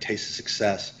 taste of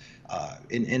success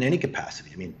in any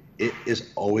capacity, I mean, it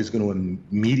is always going to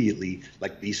immediately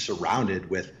be surrounded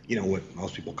with, what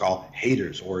most people call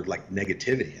haters or like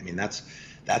negativity. I mean, that's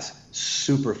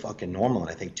super fucking normal.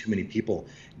 And I think too many people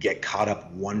get caught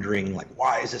up wondering, like,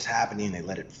 why is this happening? They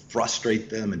let it frustrate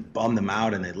them and bum them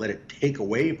out, and they let it take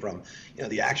away from,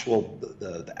 the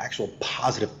actual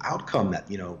positive outcome that,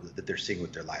 that they're seeing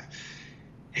with their life.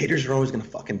 Haters are always going to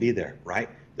fucking be there, right?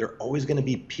 There are always going to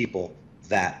be people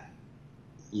that,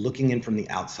 looking in from the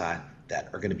outside, that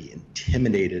are going to be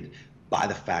intimidated by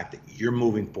the fact that you're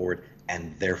moving forward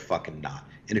and they're fucking not.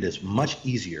 And it is much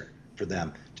easier for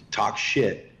them to talk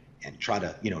shit and try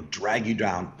to, drag you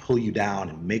down, pull you down,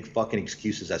 and make fucking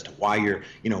excuses as to why you're,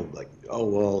 like, oh,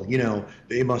 well,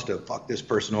 they must have fucked this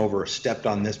person over or stepped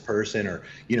on this person or,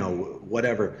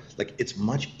 whatever. Like, it's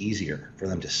much easier for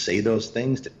them to say those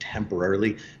things to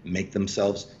temporarily make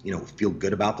themselves, feel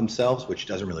good about themselves, which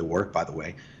doesn't really work, by the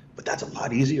way. But that's a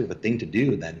lot easier of a thing to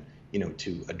do than,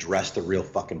 to address the real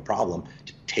fucking problem,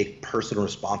 to take personal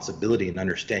responsibility and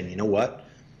understand, what?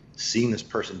 Seeing this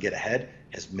person get ahead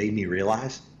has made me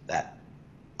realize that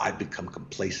I've become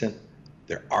complacent.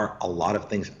 There are a lot of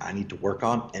things I need to work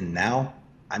on, and now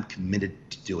I'm committed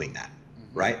to doing that,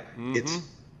 right?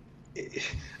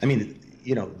 I mean,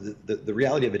 the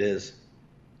reality of it is,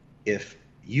 if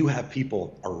you have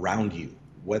people around you,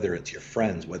 whether it's your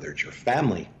friends, whether it's your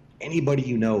family,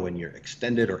 anybody in your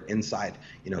extended or inside,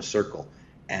 circle,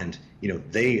 and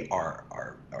they are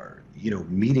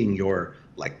meeting your,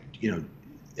 like,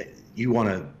 you want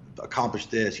to accomplish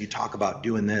this, you talk about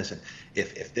doing this, and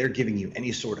if they're giving you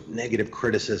any sort of negative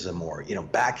criticism or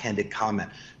backhanded comment,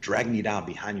 dragging you down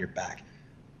behind your back,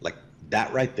 like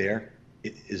that right there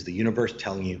is the universe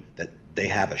telling you that they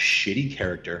have a shitty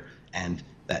character and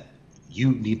that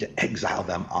you need to exile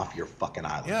them off your fucking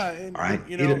island. Yeah, and, all right.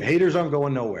 Haters aren't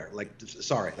going nowhere. Like,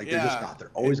 sorry, like they're just not.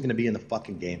 They're always going to be in the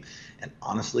fucking game. And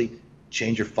honestly,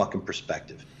 change your fucking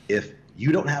perspective. If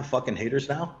you don't have fucking haters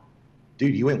now,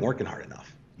 dude, you ain't working hard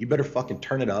enough. You better fucking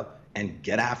turn it up and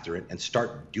get after it and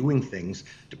start doing things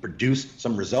to produce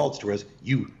some results to us.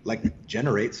 You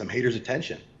generate some haters'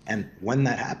 attention. And when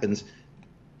that happens,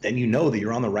 then you know that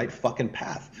you're on the right fucking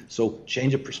path. So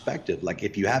change of perspective. Like,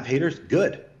 if you have haters,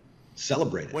 good.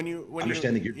 Celebrate it. When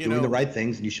understand that you're doing the right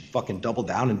things, and you should fucking double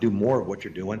down and do more of what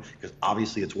you're doing, because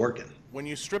obviously it's working. When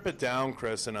you strip it down,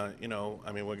 Chris, and I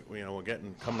mean, we're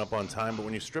coming up on time, but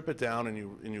when you strip it down and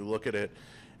you look at it,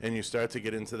 and you start to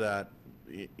get into that,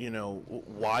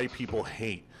 why people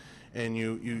hate, and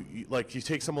you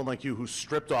take someone like you who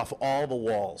stripped off all the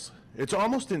walls. It's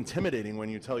almost intimidating when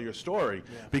you tell your story,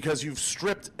 because you've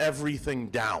stripped everything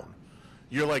down.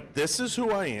 You're like, this is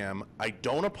who I am. I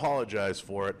don't apologize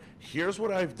for it. Here's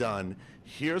what I've done.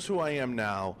 Here's who I am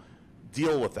now.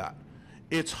 deal with that.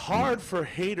 It's hard for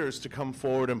haters to come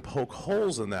forward and poke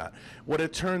holes in that. What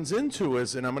it turns into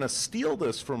is, and I'm going to steal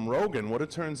this from Rogan, what it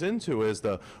turns into is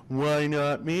the, why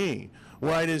not me?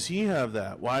 Why does he have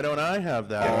that? Why don't I have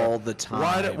that? All the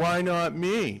time. Why not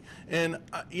me? And,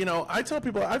 you know, I tell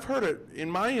people, I've heard it in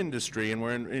my industry, and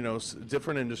we're in, you know,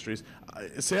 different industries.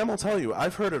 Sam will tell you,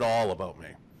 I've heard it all about me.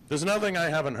 There's nothing I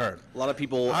haven't heard. A lot of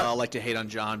people like to hate on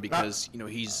John because you know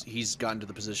he's gotten to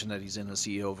the position that he's in as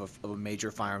CEO of a major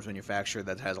firearms manufacturer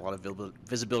that has a lot of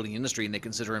visibility in the industry, and they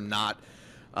consider him not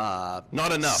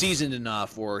enough seasoned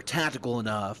enough, or tactical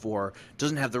enough, or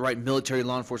doesn't have the right military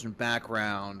law enforcement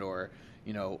background, or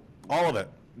you know, all of it.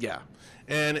 yeah.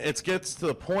 And it gets to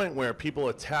the point where people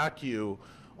attack you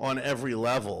on every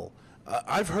level.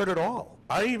 I've heard it all.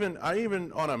 I even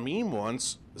on a meme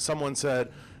once, someone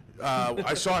said,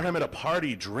 I saw him at a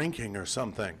party drinking or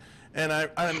something. And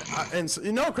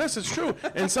no, Chris, it's true.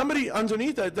 And somebody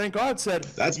underneath that, thank God, said,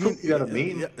 That's cool. You got a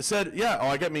meme? Said, yeah,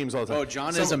 I get memes all the time. Oh,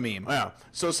 John is a meme. Yeah.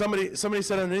 So somebody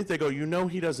said underneath, they go, you know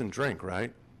he doesn't drink,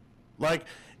 right? Like,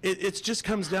 it just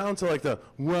comes down to like the,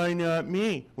 why not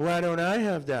me? Why don't I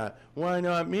have that? Why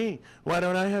not me? Why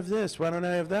don't I have this? Why don't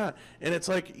I have that? And it's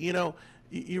like, you know,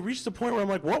 you reach the point where I'm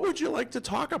like, what would you like to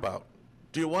talk about?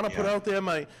 Do you want to put out there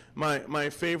my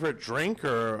favorite drink,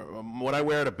 or what I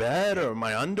wear to bed, or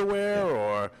my underwear,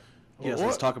 or Yes,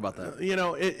 let's talk about that. You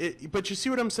know, but you see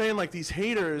what I'm saying? Like, these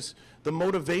haters, the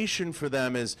motivation for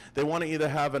them is they want to either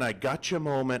have an I gotcha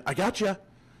moment. I gotcha.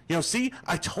 You know, see,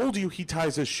 I told you he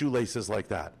ties his shoelaces like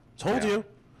that. Told you.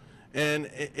 And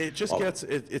it just gets,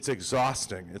 it's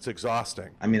exhausting. It's exhausting.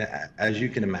 I mean, as you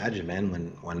can imagine, man,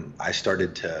 when I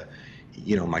started to,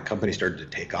 you know, my company started to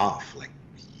take off, like,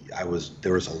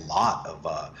 there was a lot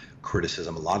of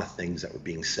criticism, a lot of things that were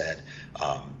being said,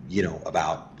 you know,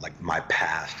 about like my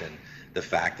past and the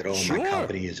fact that, my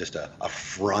company is just a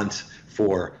front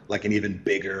for like an even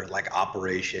bigger like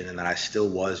operation, and that I still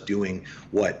was doing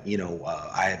what, you know,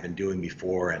 I had been doing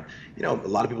before. And, you know, a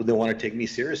lot of people didn't want to take me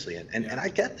seriously. And I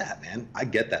get that, man. I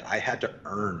get that. I had to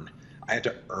earn,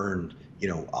 you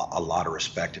know, a lot of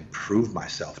respect and prove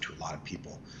myself to a lot of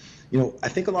people. You know, I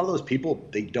think a lot of those people,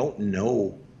 they don't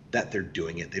know that they're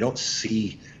doing it. They don't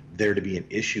see there to be an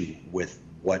issue with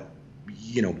what,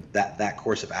 you know, that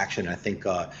course of action. I think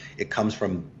it comes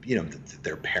from, you know,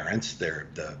 their parents, their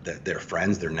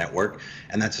friends, their network,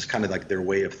 and that's just kind of like their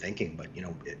way of thinking. But, you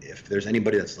know, if there's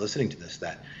anybody that's listening to this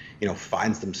that, you know,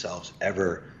 finds themselves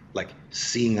ever like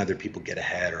seeing other people get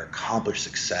ahead or accomplish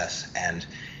success, and,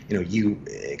 you know, you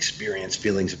experience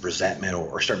feelings of resentment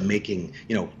or start making,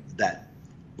 you know, that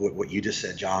what you just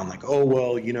said, John, like, oh,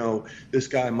 well, you know, this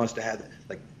guy must have had,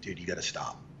 like, dude, you got to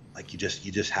stop. Like, you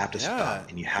just have to stop,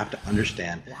 and you have to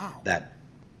understand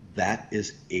that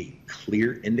is a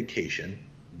clear indication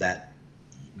that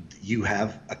you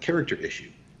have a character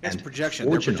issue. It's and projection.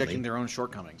 They're projecting their own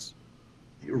shortcomings.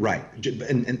 Right.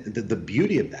 And the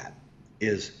beauty of that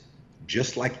is,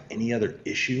 just like any other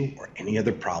issue or any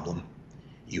other problem,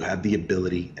 you have the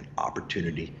ability and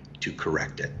opportunity to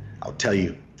correct it. I'll tell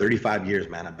you, 35 years,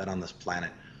 man, I've been on this planet.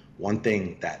 One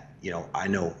thing that, you know, I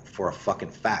know for a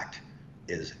fucking fact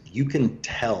is you can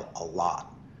tell a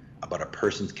lot about a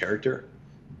person's character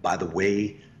by the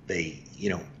way they, you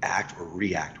know, act or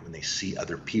react when they see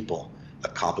other people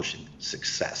accomplishing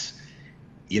success.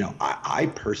 You know, I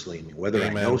personally, I mean, whether I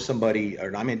know somebody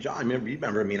or not, I mean, John, you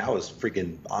remember, I mean, I was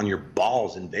freaking on your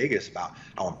balls in Vegas about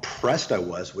how impressed I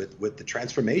was with the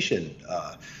transformation.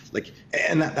 Like,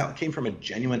 and that came from a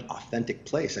genuine, authentic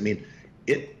place. I mean,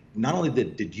 it not only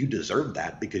did you deserve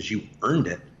that because you earned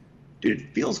it, dude,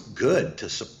 it feels good to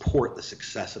support the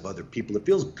success of other people. It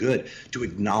feels good to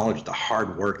acknowledge the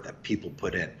hard work that people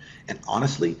put in. And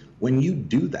honestly, when you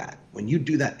do that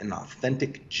in an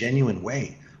authentic, genuine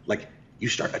way, like, you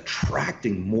start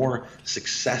attracting more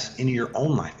success into your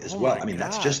own life as well. I mean,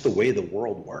 that's just the way the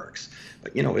world works.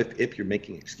 But, you know, if you're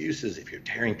making excuses, if you're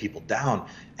tearing people down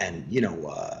and, you know,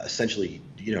 essentially,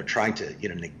 you know, trying to, you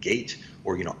know, negate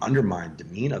or, you know, undermine,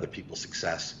 demean other people's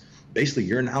success, basically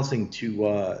you're announcing to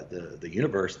the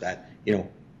universe that, you know,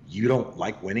 you don't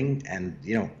like winning. And,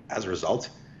 you know, as a result,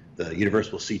 the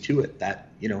universe will see to it that,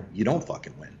 you know, you don't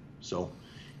fucking win. So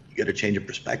you got to change your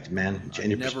perspective, man. Change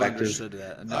your perspective. Understood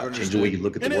that. I never change the way you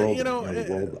look at the world. You know, the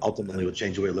world ultimately will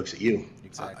change the way it looks at you.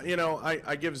 Exactly. You know,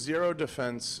 I give zero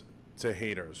defense to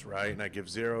haters, right? And I give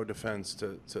zero defense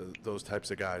to those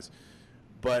types of guys.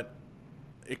 But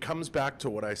it comes back to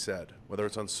what I said, whether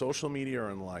it's on social media or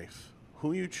in life,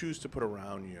 who you choose to put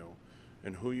around you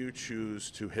and who you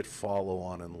choose to hit follow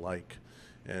on and like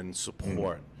and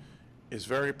support. is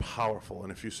very powerful.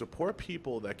 And if you support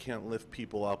people that can't lift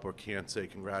people up or can't say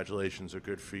congratulations or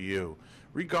good for you,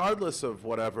 regardless of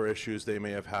whatever issues they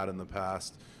may have had in the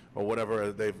past or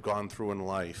whatever they've gone through in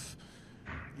life,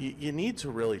 you need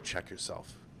to really check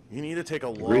yourself. You need to take a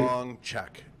long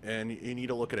check, and you need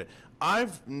to look at it.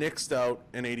 I've nixed out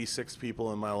an 86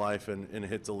 people in my life and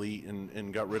hit delete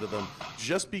and got rid of them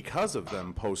just because of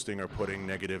them posting or putting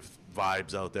negative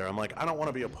vibes out there. I'm like, I don't want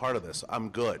to be a part of this. I'm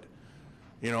good.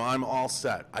 You know, I'm all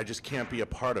set. I just can't be a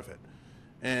part of it.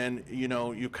 And, you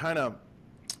know, you kind of,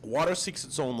 water seeks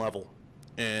its own level.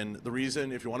 And the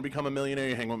reason, if you want to become a millionaire,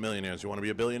 you hang with millionaires. You want to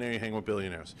be a billionaire, you hang with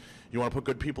billionaires. You want to put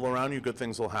good people around you, good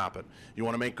things will happen. You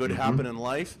want to make good happen in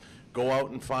life, go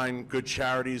out and find good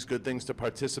charities, good things to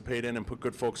participate in, and put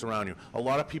good folks around you. A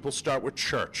lot of people start with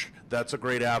church. That's a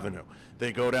great avenue.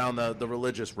 They go down the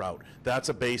religious route. That's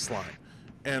a baseline.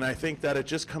 And I think that it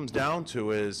just comes down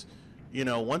to is, you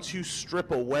know, once you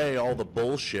strip away all the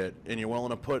bullshit and you're willing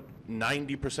to put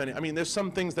 90%, I mean, there's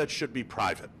some things that should be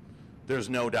private. There's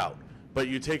no doubt. But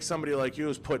you take somebody like you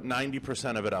who's put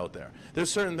 90% of it out there.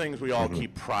 There's certain things we all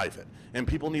keep private, and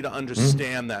people need to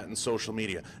understand that in social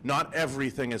media. Not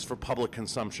everything is for public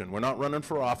consumption. We're not running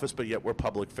for office, but yet we're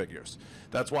public figures.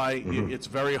 That's why it's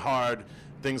very hard,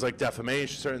 things like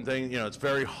defamation, certain things, you know, it's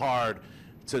very hard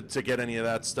to get any of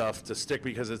that stuff to stick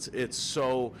because it's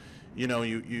so, you know,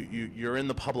 you're in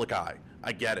the public eye.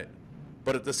 I get it.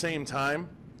 But at the same time,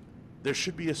 there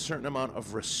should be a certain amount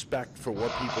of respect for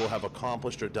what people have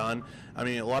accomplished or done. I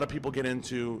mean, a lot of people get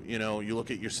into, you know, you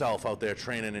look at yourself out there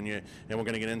training, and we're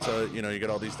going to get into, you know, you got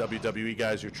all these WWE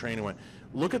guys you're training with.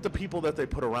 Look at the people that they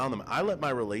put around them. I let my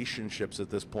relationships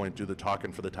at this point do the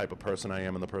talking for the type of person I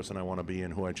am and the person I want to be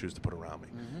and who I choose to put around me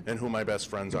and who my best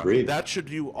friends are. Agreed. That should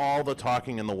do all the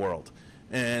talking in the world.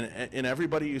 And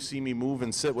everybody you see me move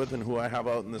and sit with and who I have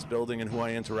out in this building and who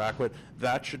I interact with,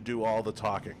 that should do all the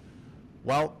talking.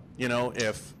 Well, you know,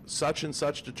 if such and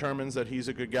such determines that he's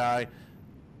a good guy,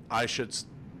 I should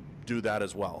do that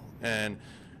as well. And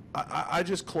I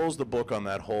just closed the book on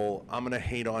that whole, I'm going to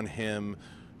hate on him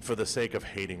for the sake of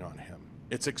hating on him.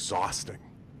 It's exhausting.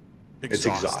 It's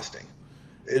exhausting.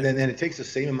 And then it takes the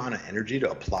same amount of energy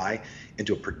to apply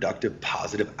into a productive,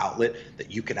 positive outlet that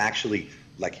you can actually,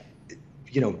 like,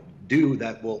 you know, do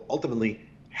that will ultimately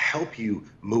help you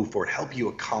move forward, help you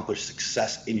accomplish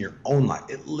success in your own life.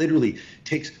 It literally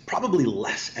takes probably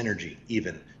less energy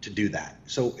even to do that.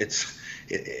 So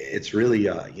it's really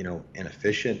you know,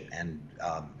 inefficient, and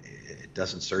it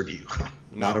doesn't serve you,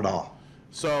 not at all.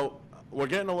 So we're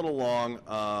getting a little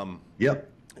long. Yep.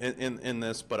 In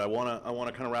this, but I want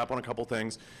to kind of wrap on a couple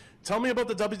things. Tell me about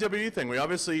the WWE thing. We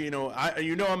obviously, you know,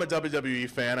 I'm a WWE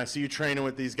fan. I see you training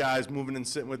with these guys, moving and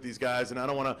sitting with these guys, and I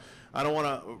don't want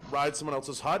to ride someone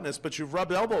else's hotness, but you've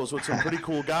rubbed elbows with some pretty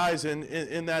cool guys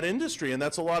in that industry, and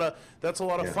that's a lot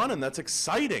of fun, and that's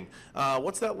exciting.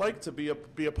 What's that like to be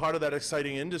a part of that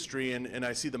exciting industry? And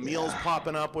I see the meals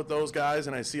popping up with those guys,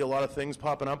 and I see a lot of things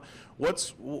popping up.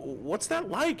 What's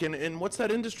that like, and what's that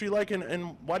industry like,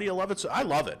 and why do you love it? So I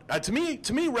love it. To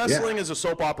me, wrestling is a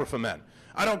soap opera for men.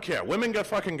 I don't care. Women got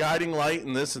fucking guiding light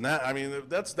and this and that. I mean,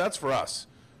 that's for us.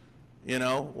 You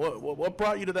know, what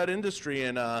brought you to that industry,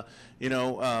 and you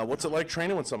know, what's it like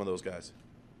training with some of those guys?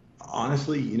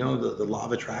 Honestly, you know, the law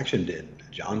of attraction did,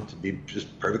 John. To be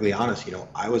just perfectly honest, you know,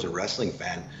 I was a wrestling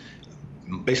fan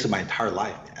basically my entire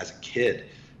life. As a kid,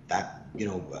 that, you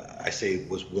know, I say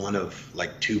was one of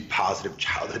like 2 positive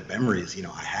childhood memories, you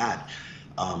know, I had.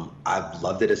 I've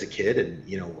loved it as a kid, and,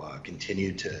 you know,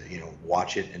 continued to, you know,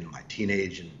 watch it in my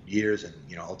teenage and years, and,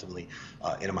 you know, ultimately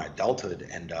into my adulthood.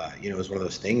 And, you know, it was one of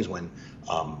those things when,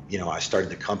 you know, I started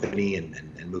the company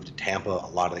and moved to Tampa. A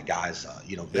lot of the guys,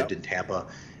 you know, lived in Tampa,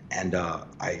 and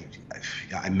I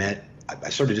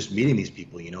started just meeting these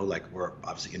people, you know, like we're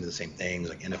obviously into the same things,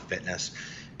 like into fitness,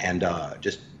 and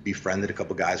just befriended a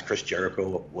couple guys. Chris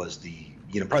Jericho was the,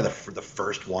 you know, probably the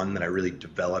first one that I really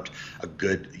developed a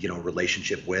good, you know,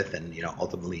 relationship with, and, you know,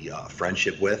 ultimately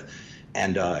friendship with.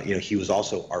 And, you know, he was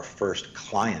also our first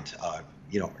client,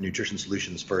 you know, Nutrition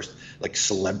Solutions' first like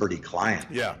celebrity client.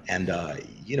 Yeah. And,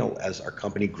 you know, as our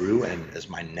company grew and as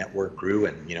my network grew,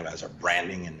 and, you know, as our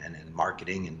branding and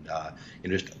marketing and, you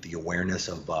know, just the awareness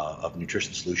of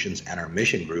Nutrition Solutions and our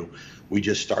mission grew, we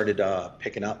just started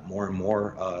picking up more and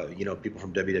more, you know, people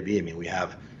from WWE. I mean, we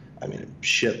have, a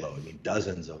shitload. I mean,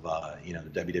 dozens of, you know,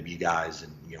 the WWE guys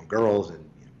and, you know, girls, and,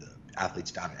 you know, the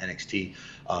athletes down at NXT,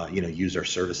 you know, use our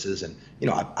services. And, you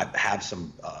know, I have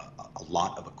some, a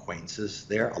lot of acquaintances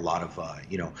there, a lot of,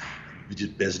 you know,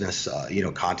 just business, you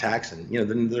know, contacts. And, you know,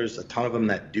 then there's a ton of them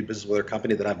that do business with our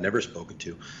company that I've never spoken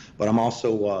to. But I'm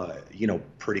also, you know,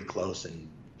 pretty close and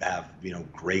have,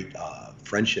 great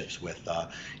friendships with,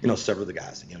 several of the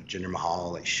guys, Jinder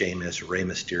Mahal, like Sheamus, Rey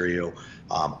Mysterio,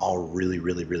 all really,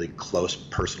 really, really close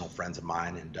personal friends of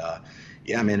mine. And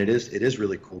yeah, man, it is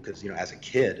really cool because, as a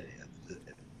kid,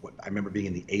 I remember being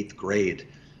in the 8th grade,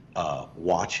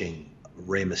 watching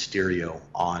Rey Mysterio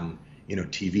on,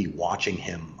 TV, watching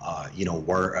him,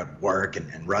 work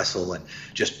and wrestle, and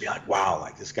just be like, wow,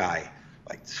 like this guy,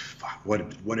 like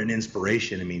what an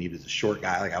inspiration. I mean, he was a short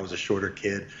guy, like I was a shorter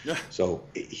kid. Yeah. So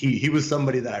he was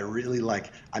somebody that I really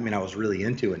I was really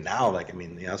into. And now,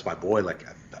 that's my boy. Like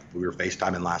we were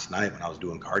FaceTiming last night when I was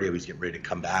doing cardio. He's getting ready to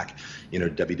come back,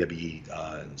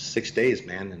 WWE in 6 days,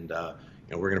 man. And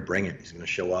we're going to bring it. He's going to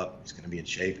show up. He's going to be in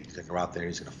shape. He's going to go out there and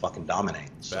he's going to fucking dominate.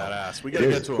 So badass. We got to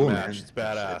get to a match. Man.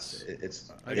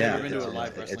 It's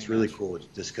badass. It's really cool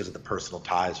just because of the personal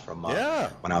ties from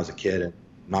when I was a kid. And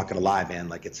not going to lie, man,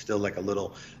 like it's still like a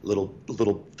little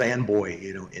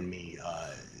fanboy, in me,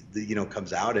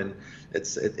 comes out, and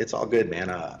it's all good, man.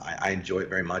 I enjoy it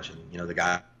very much. And, the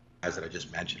guys that I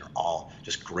just mentioned are all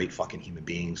just great fucking human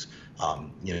beings.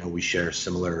 We share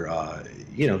similar,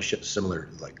 similar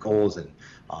like goals, and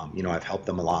I've helped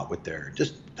them a lot with their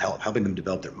helping them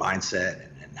develop their mindset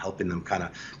and helping them kind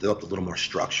of develop a little more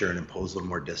structure and impose a little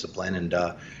more discipline. And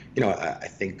I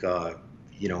think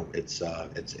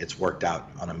it's worked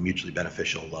out on a mutually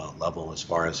beneficial level as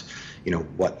far as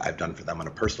what I've done for them on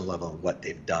a personal level and what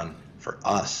they've done for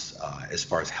us as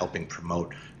far as helping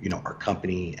promote our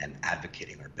company and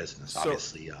advocating our business. So,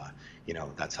 obviously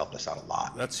that's helped us out a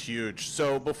lot. That's huge.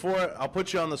 So before I'll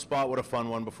put you on the spot with a fun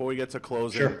one before we get to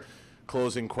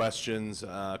closing questions,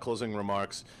 closing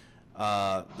remarks.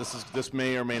 This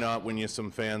may or may not win you some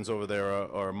fans over there,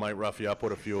 or might rough you up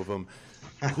with a few of them.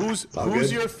 Who's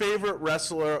your favorite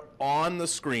wrestler on the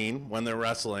screen when they're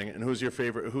wrestling, and who's your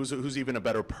favorite? Who's even a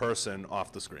better person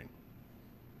off the screen?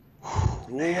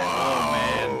 Whoa,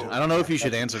 man! I don't know if you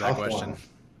should answer that question.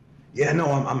 Yeah,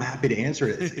 no, I'm happy to answer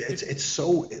it. It's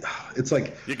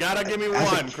like you gotta give me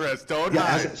one, Chris. Don't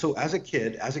hide. So as a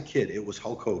kid, it was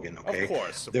Hulk Hogan. Okay, of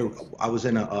course. I was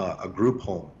in a group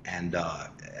home, and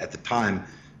at the time,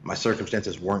 my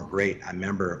circumstances weren't great. I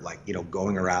remember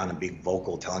going around and being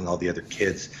vocal, telling all the other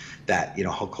kids that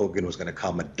Hulk Hogan was going to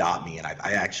come adopt me, and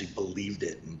I actually believed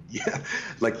it. And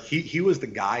he was the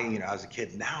guy as a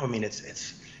kid. Now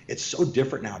it's so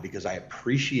different now because I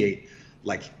appreciate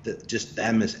just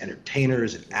them as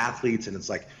entertainers and athletes, and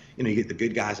it's you get the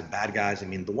good guys and bad guys. I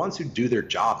mean, the ones who do their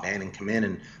job, man, and come in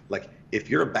and if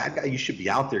you're a bad guy, you should be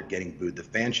out there getting booed. The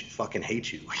fans should fucking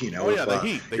hate you. Oh yeah, the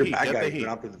heat. You're a bad guy. You're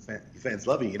out there. The fans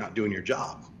love you. You're not doing your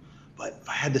job. But if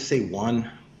I had to say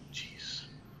one, jeez,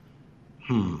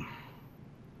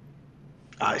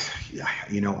 I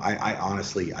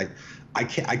honestly, I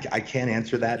can't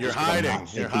answer that. You're hiding.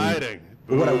 You're hiding.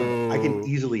 But I can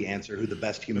easily answer who the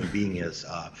best human being is,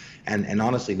 and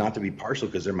honestly, not to be partial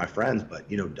because they're my friends, but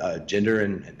Jinder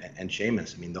and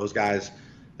Sheamus. I mean, those guys,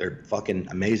 they're fucking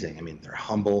amazing. I mean, they're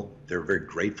humble. They're very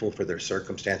grateful for their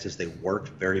circumstances. They worked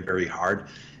very, very hard,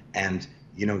 and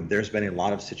there's been a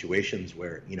lot of situations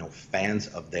where fans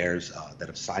of theirs that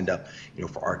have signed up,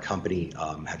 for our company,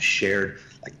 have shared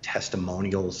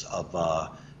testimonials of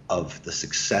the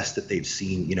success that they've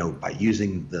seen, by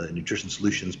using the Nutrition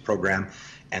Solutions program,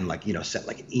 and sent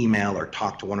an email or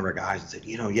talked to one of our guys and said,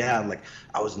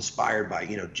 I was inspired by,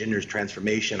 Jinder's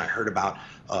transformation. I heard about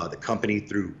the company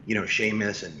through,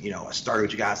 Sheamus, and, I started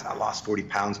with you guys and I lost 40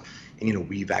 pounds. And,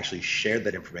 we've actually shared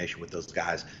that information with those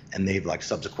guys, and they've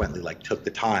subsequently took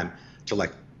the time to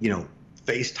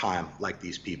FaceTime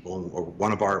these people, or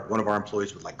one of our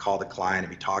employees would call the client and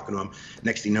be talking to them.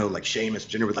 Next thing you know, Sheamus,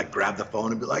 Jinder would grab the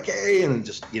phone and be like, hey, and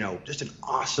just just an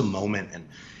awesome moment. And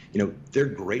they're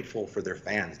grateful for their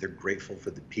fans. They're grateful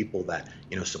for the people that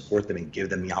support them and give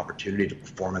them the opportunity to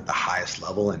perform at the highest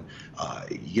level and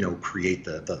create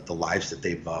the lives that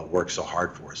they've worked so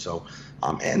hard for. So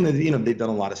and they've done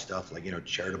a lot of stuff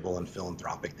charitable and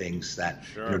philanthropic things that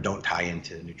don't tie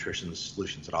into Nutrition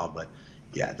Solutions at all, but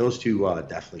yeah, those two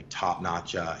definitely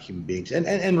top-notch human beings,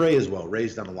 and Ray as well.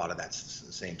 Ray's done a lot of that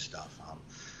same stuff.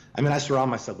 I surround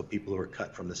myself with people who are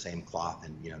cut from the same cloth,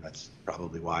 and that's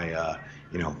probably why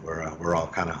we're all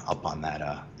kind of up on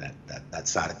that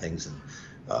side of things,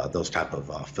 and those type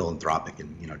of philanthropic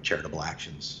and charitable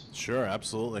actions. Sure,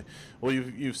 absolutely. Well,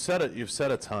 you've said it. You've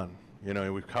said a ton. You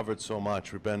know, we've covered so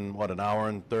much. We've been, what, an hour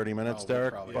and 30 minutes,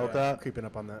 Derek, probably, about that? Creeping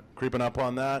up on that. Creeping up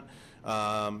on that.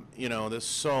 You know, there's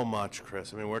so much,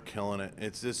 Chris. I mean, we're killing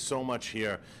it. There's so much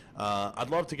here. I'd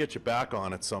love to get you back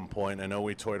on at some point. I know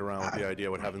we toyed around with the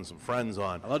idea of having some friends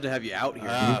on. I'd love to have you out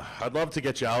here. I'd love to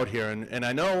get you out here, and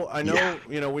I know, Yeah.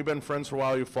 you know, we've been friends for a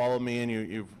while. You followed me, and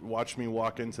you've watched me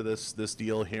walk into this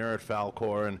deal here at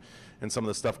Falcor, and some of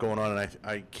the stuff going on. And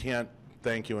I can't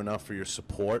thank you enough for your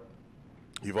support.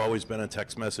 You've always been a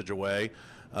text message away.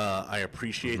 I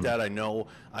appreciate that. I know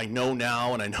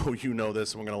now, and I know you know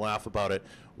this, and we're going to laugh about it,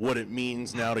 what it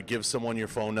means now to give someone your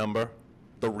phone number,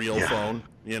 the real phone,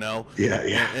 you know?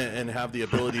 And have the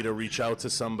ability to reach out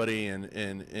to somebody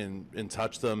and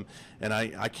touch them. And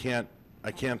I can't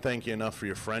thank you enough for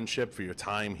your friendship, for your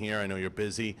time here. I know you're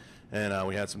busy, and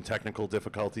we had some technical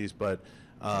difficulties, but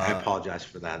I apologize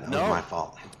for that. That was my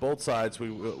fault. it's both sides.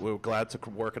 We're glad to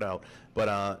work it out.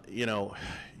 But, you know,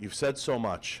 you've said so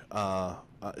much.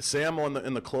 Sam,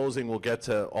 in the closing, we'll get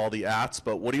to all the ats,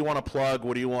 but what do you want to plug?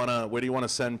 Where do you want to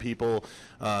send people?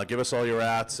 Give us all your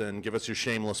ats and give us your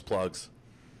shameless plugs.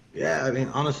 Yeah, I mean,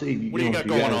 honestly, What do you got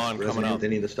going on coming resonate up? with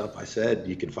any of the stuff I said,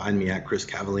 you can find me at Chris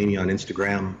Cavallini on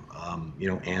Instagram, you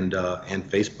know, and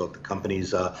Facebook. The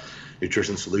company's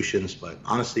Nutrition Solutions. But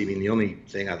honestly, I mean, the only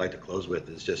thing I'd like to close with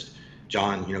is just,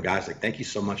 John, you know, guys, like, thank you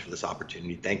so much for this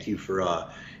opportunity. Thank you for,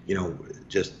 you know,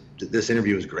 just this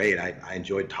interview was great. I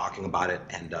enjoyed talking about it,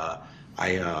 and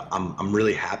I'm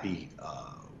really happy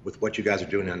with what you guys are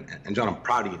doing. And John, I'm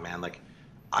proud of you, man. Like,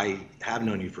 I have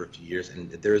known you for a few years, and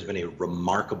there has been a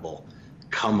remarkable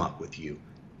come up with you,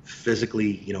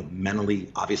 physically, you know, mentally,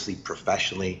 obviously,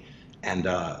 professionally, and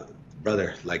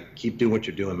brother, like, keep doing what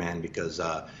you're doing, man, because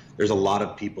there's a lot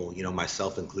of people, you know,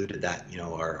 myself included, that, you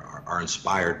know, are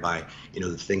inspired by, you know,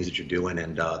 the things that you're doing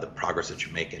and the progress that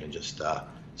you're making, and just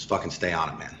fucking stay on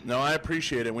it, man. No, I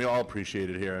appreciate it. And we all appreciate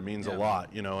it here. It means a lot,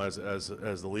 you know, as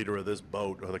the leader of this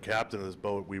boat, or the captain of this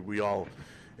boat. We all,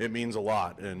 it means a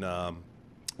lot, and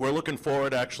we're looking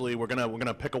forward. Actually, we're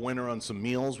gonna pick a winner on some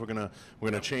meals. We're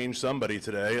gonna change somebody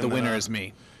today. The winner is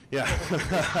me. Yeah.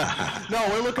 No,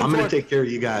 we're looking. I'm gonna take care of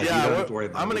you guys. Yeah, you don't have to worry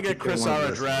about I'm it. gonna We'll get take care of Chris one of our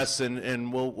the address,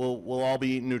 and we'll all be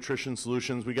eating Nutrition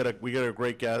Solutions. We got a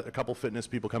great guest, a couple fitness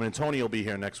people coming in. Tony will be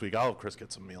here next week. I'll have Chris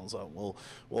get some meals out. We'll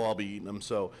all be eating them.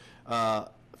 So,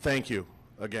 thank you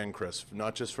again, Chris,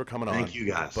 not just for coming on. Thank you,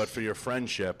 guys. But for your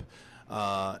friendship,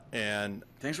 and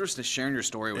Thanks for sharing your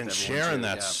story with and everyone. sharing too.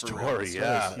 that Yeah, for story, real.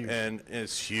 yeah, huge. and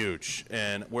it's huge.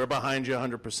 And we're behind you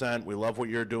 100%. We love what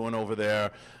you're doing over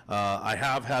there. I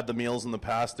have had the meals in the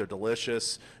past; they're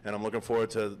delicious, and I'm looking forward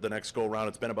to the next go round.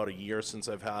 It's been about a year since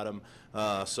I've had them,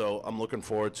 so I'm looking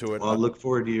forward to it. Well, I look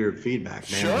forward to your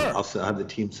feedback, man. Sure. I'll have the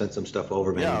team send some stuff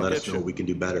over, man. Yeah, and I'll let get us know you. what we can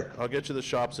do better. I'll get you the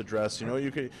shop's address. You know, you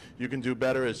can do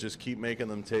better is just keep making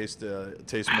them taste more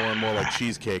and more like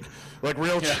cheesecake, like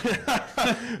real.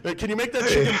 Can you make that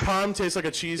chicken parm taste like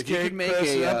a cheesecake? If you could make Chris?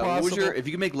 Is that possible? if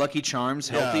you could make Lucky Charms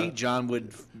healthy, Yeah. John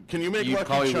would. Can you make you'd Lucky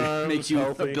probably Charms make you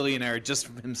healthy? a billionaire just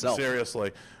himself.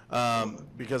 Seriously,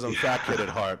 because I'm fat kid at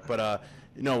heart. But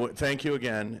no, thank you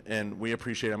again, and we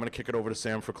appreciate it. I'm going to kick it over to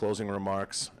Sam for closing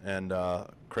remarks, and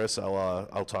Chris,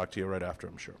 I'll talk to you right after,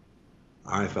 I'm sure.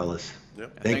 All right, fellas.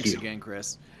 Yep. Thank Thanks you. again,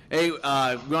 Chris. Hey, we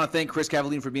want to thank Chris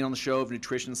Cavallini for being on the show of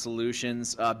Nutrition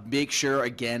Solutions. Make sure,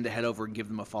 again, to head over and give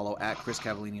them a follow at Chris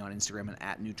Cavallini on Instagram and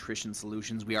at Nutrition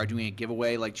Solutions. We are doing a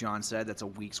giveaway, like John said. That's a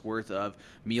week's worth of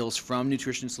meals from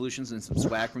Nutrition Solutions and some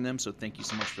swag from them. So thank you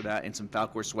so much for that, and some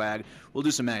Falcor swag. We'll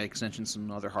do some mag extensions,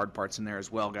 some other hard parts in there as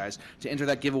well, guys. To enter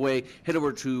that giveaway, head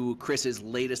over to Chris's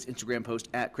latest Instagram post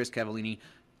at Chris Cavallini.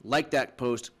 Like that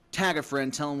post, tag a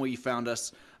friend, tell them where you found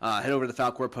us. Head over to the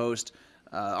Falcor post.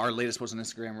 Our latest post on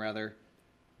Instagram, rather.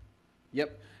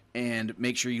 Yep. And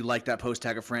make sure you like that post,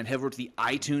 tag a friend. Head over to the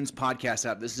iTunes podcast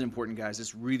app. This is important, guys.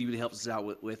 This really, really helps us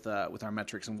out with our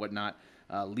metrics and whatnot.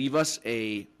 Leave us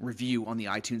a review on the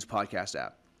iTunes podcast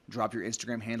app. Drop your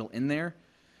Instagram handle in there,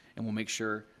 and we'll make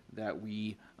sure that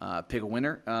we pick a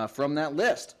winner from that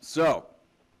list. So,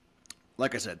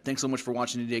 like I said, thanks so much for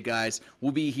watching today, guys.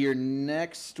 We'll be here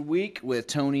next week with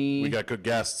Tony. We got good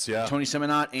guests, yeah. Tony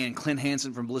Seminot and Clint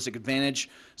Hansen from Ballistic Advantage.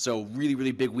 So really,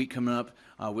 really big week coming up.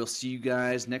 We'll see you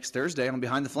guys next Thursday on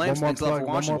Behind the Flames. Thanks a lot for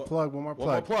watching. One more One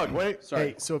more plug, wait. Sorry.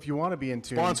 Hey, so if you want to be in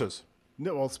tune. Sponsors.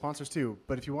 No, well, sponsors too.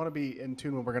 But if you want to be in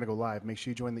tune when we're going to go live, make sure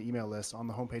you join the email list on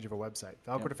the homepage of our website,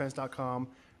 falcordefense.com.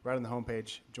 Right on the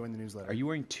homepage, join the newsletter. Are you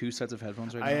wearing two sets of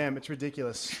headphones right I now? am. It's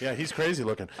ridiculous. Yeah, he's crazy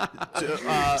looking.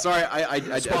 Sorry,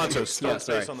 I Sponsors. Yeah, Don't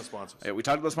sorry. space on the sponsors. Yeah, we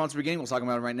talked about the sponsor beginning. We'll talk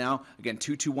about it right now. Again,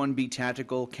 221B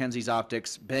Tactical, Kenzie's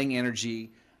Optics, Bang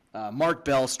Energy, Mark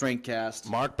Bell Strengthcast.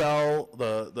 Mark Bell,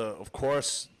 the of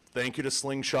course, thank you to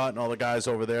Slingshot and all the guys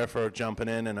over there for jumping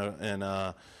in,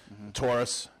 and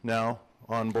Taurus now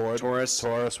on board. Taurus. We're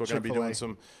going to be Chick-fil-A. doing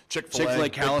some Chick-fil-A. Chick-fil-A,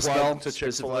 Big plug Kalispell, to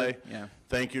Chick-fil-A. specifically. Yeah.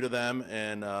 Thank you to them,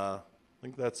 and I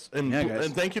think that's and, Yeah, guys.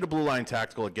 and thank you to Blue Line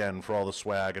Tactical again for all the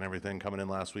swag and everything coming in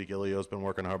last week. Ilio's been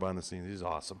working hard behind the scenes. He's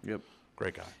awesome. Yep.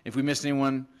 Great guy. If we missed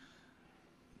anyone,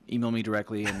 email me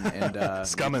directly and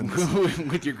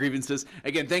Scummins. with your grievances.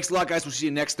 Again, thanks a lot, guys. We'll see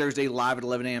you next Thursday live at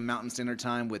 11 a.m. Mountain Standard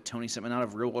Time with Tony Sitman out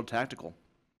of Real World Tactical.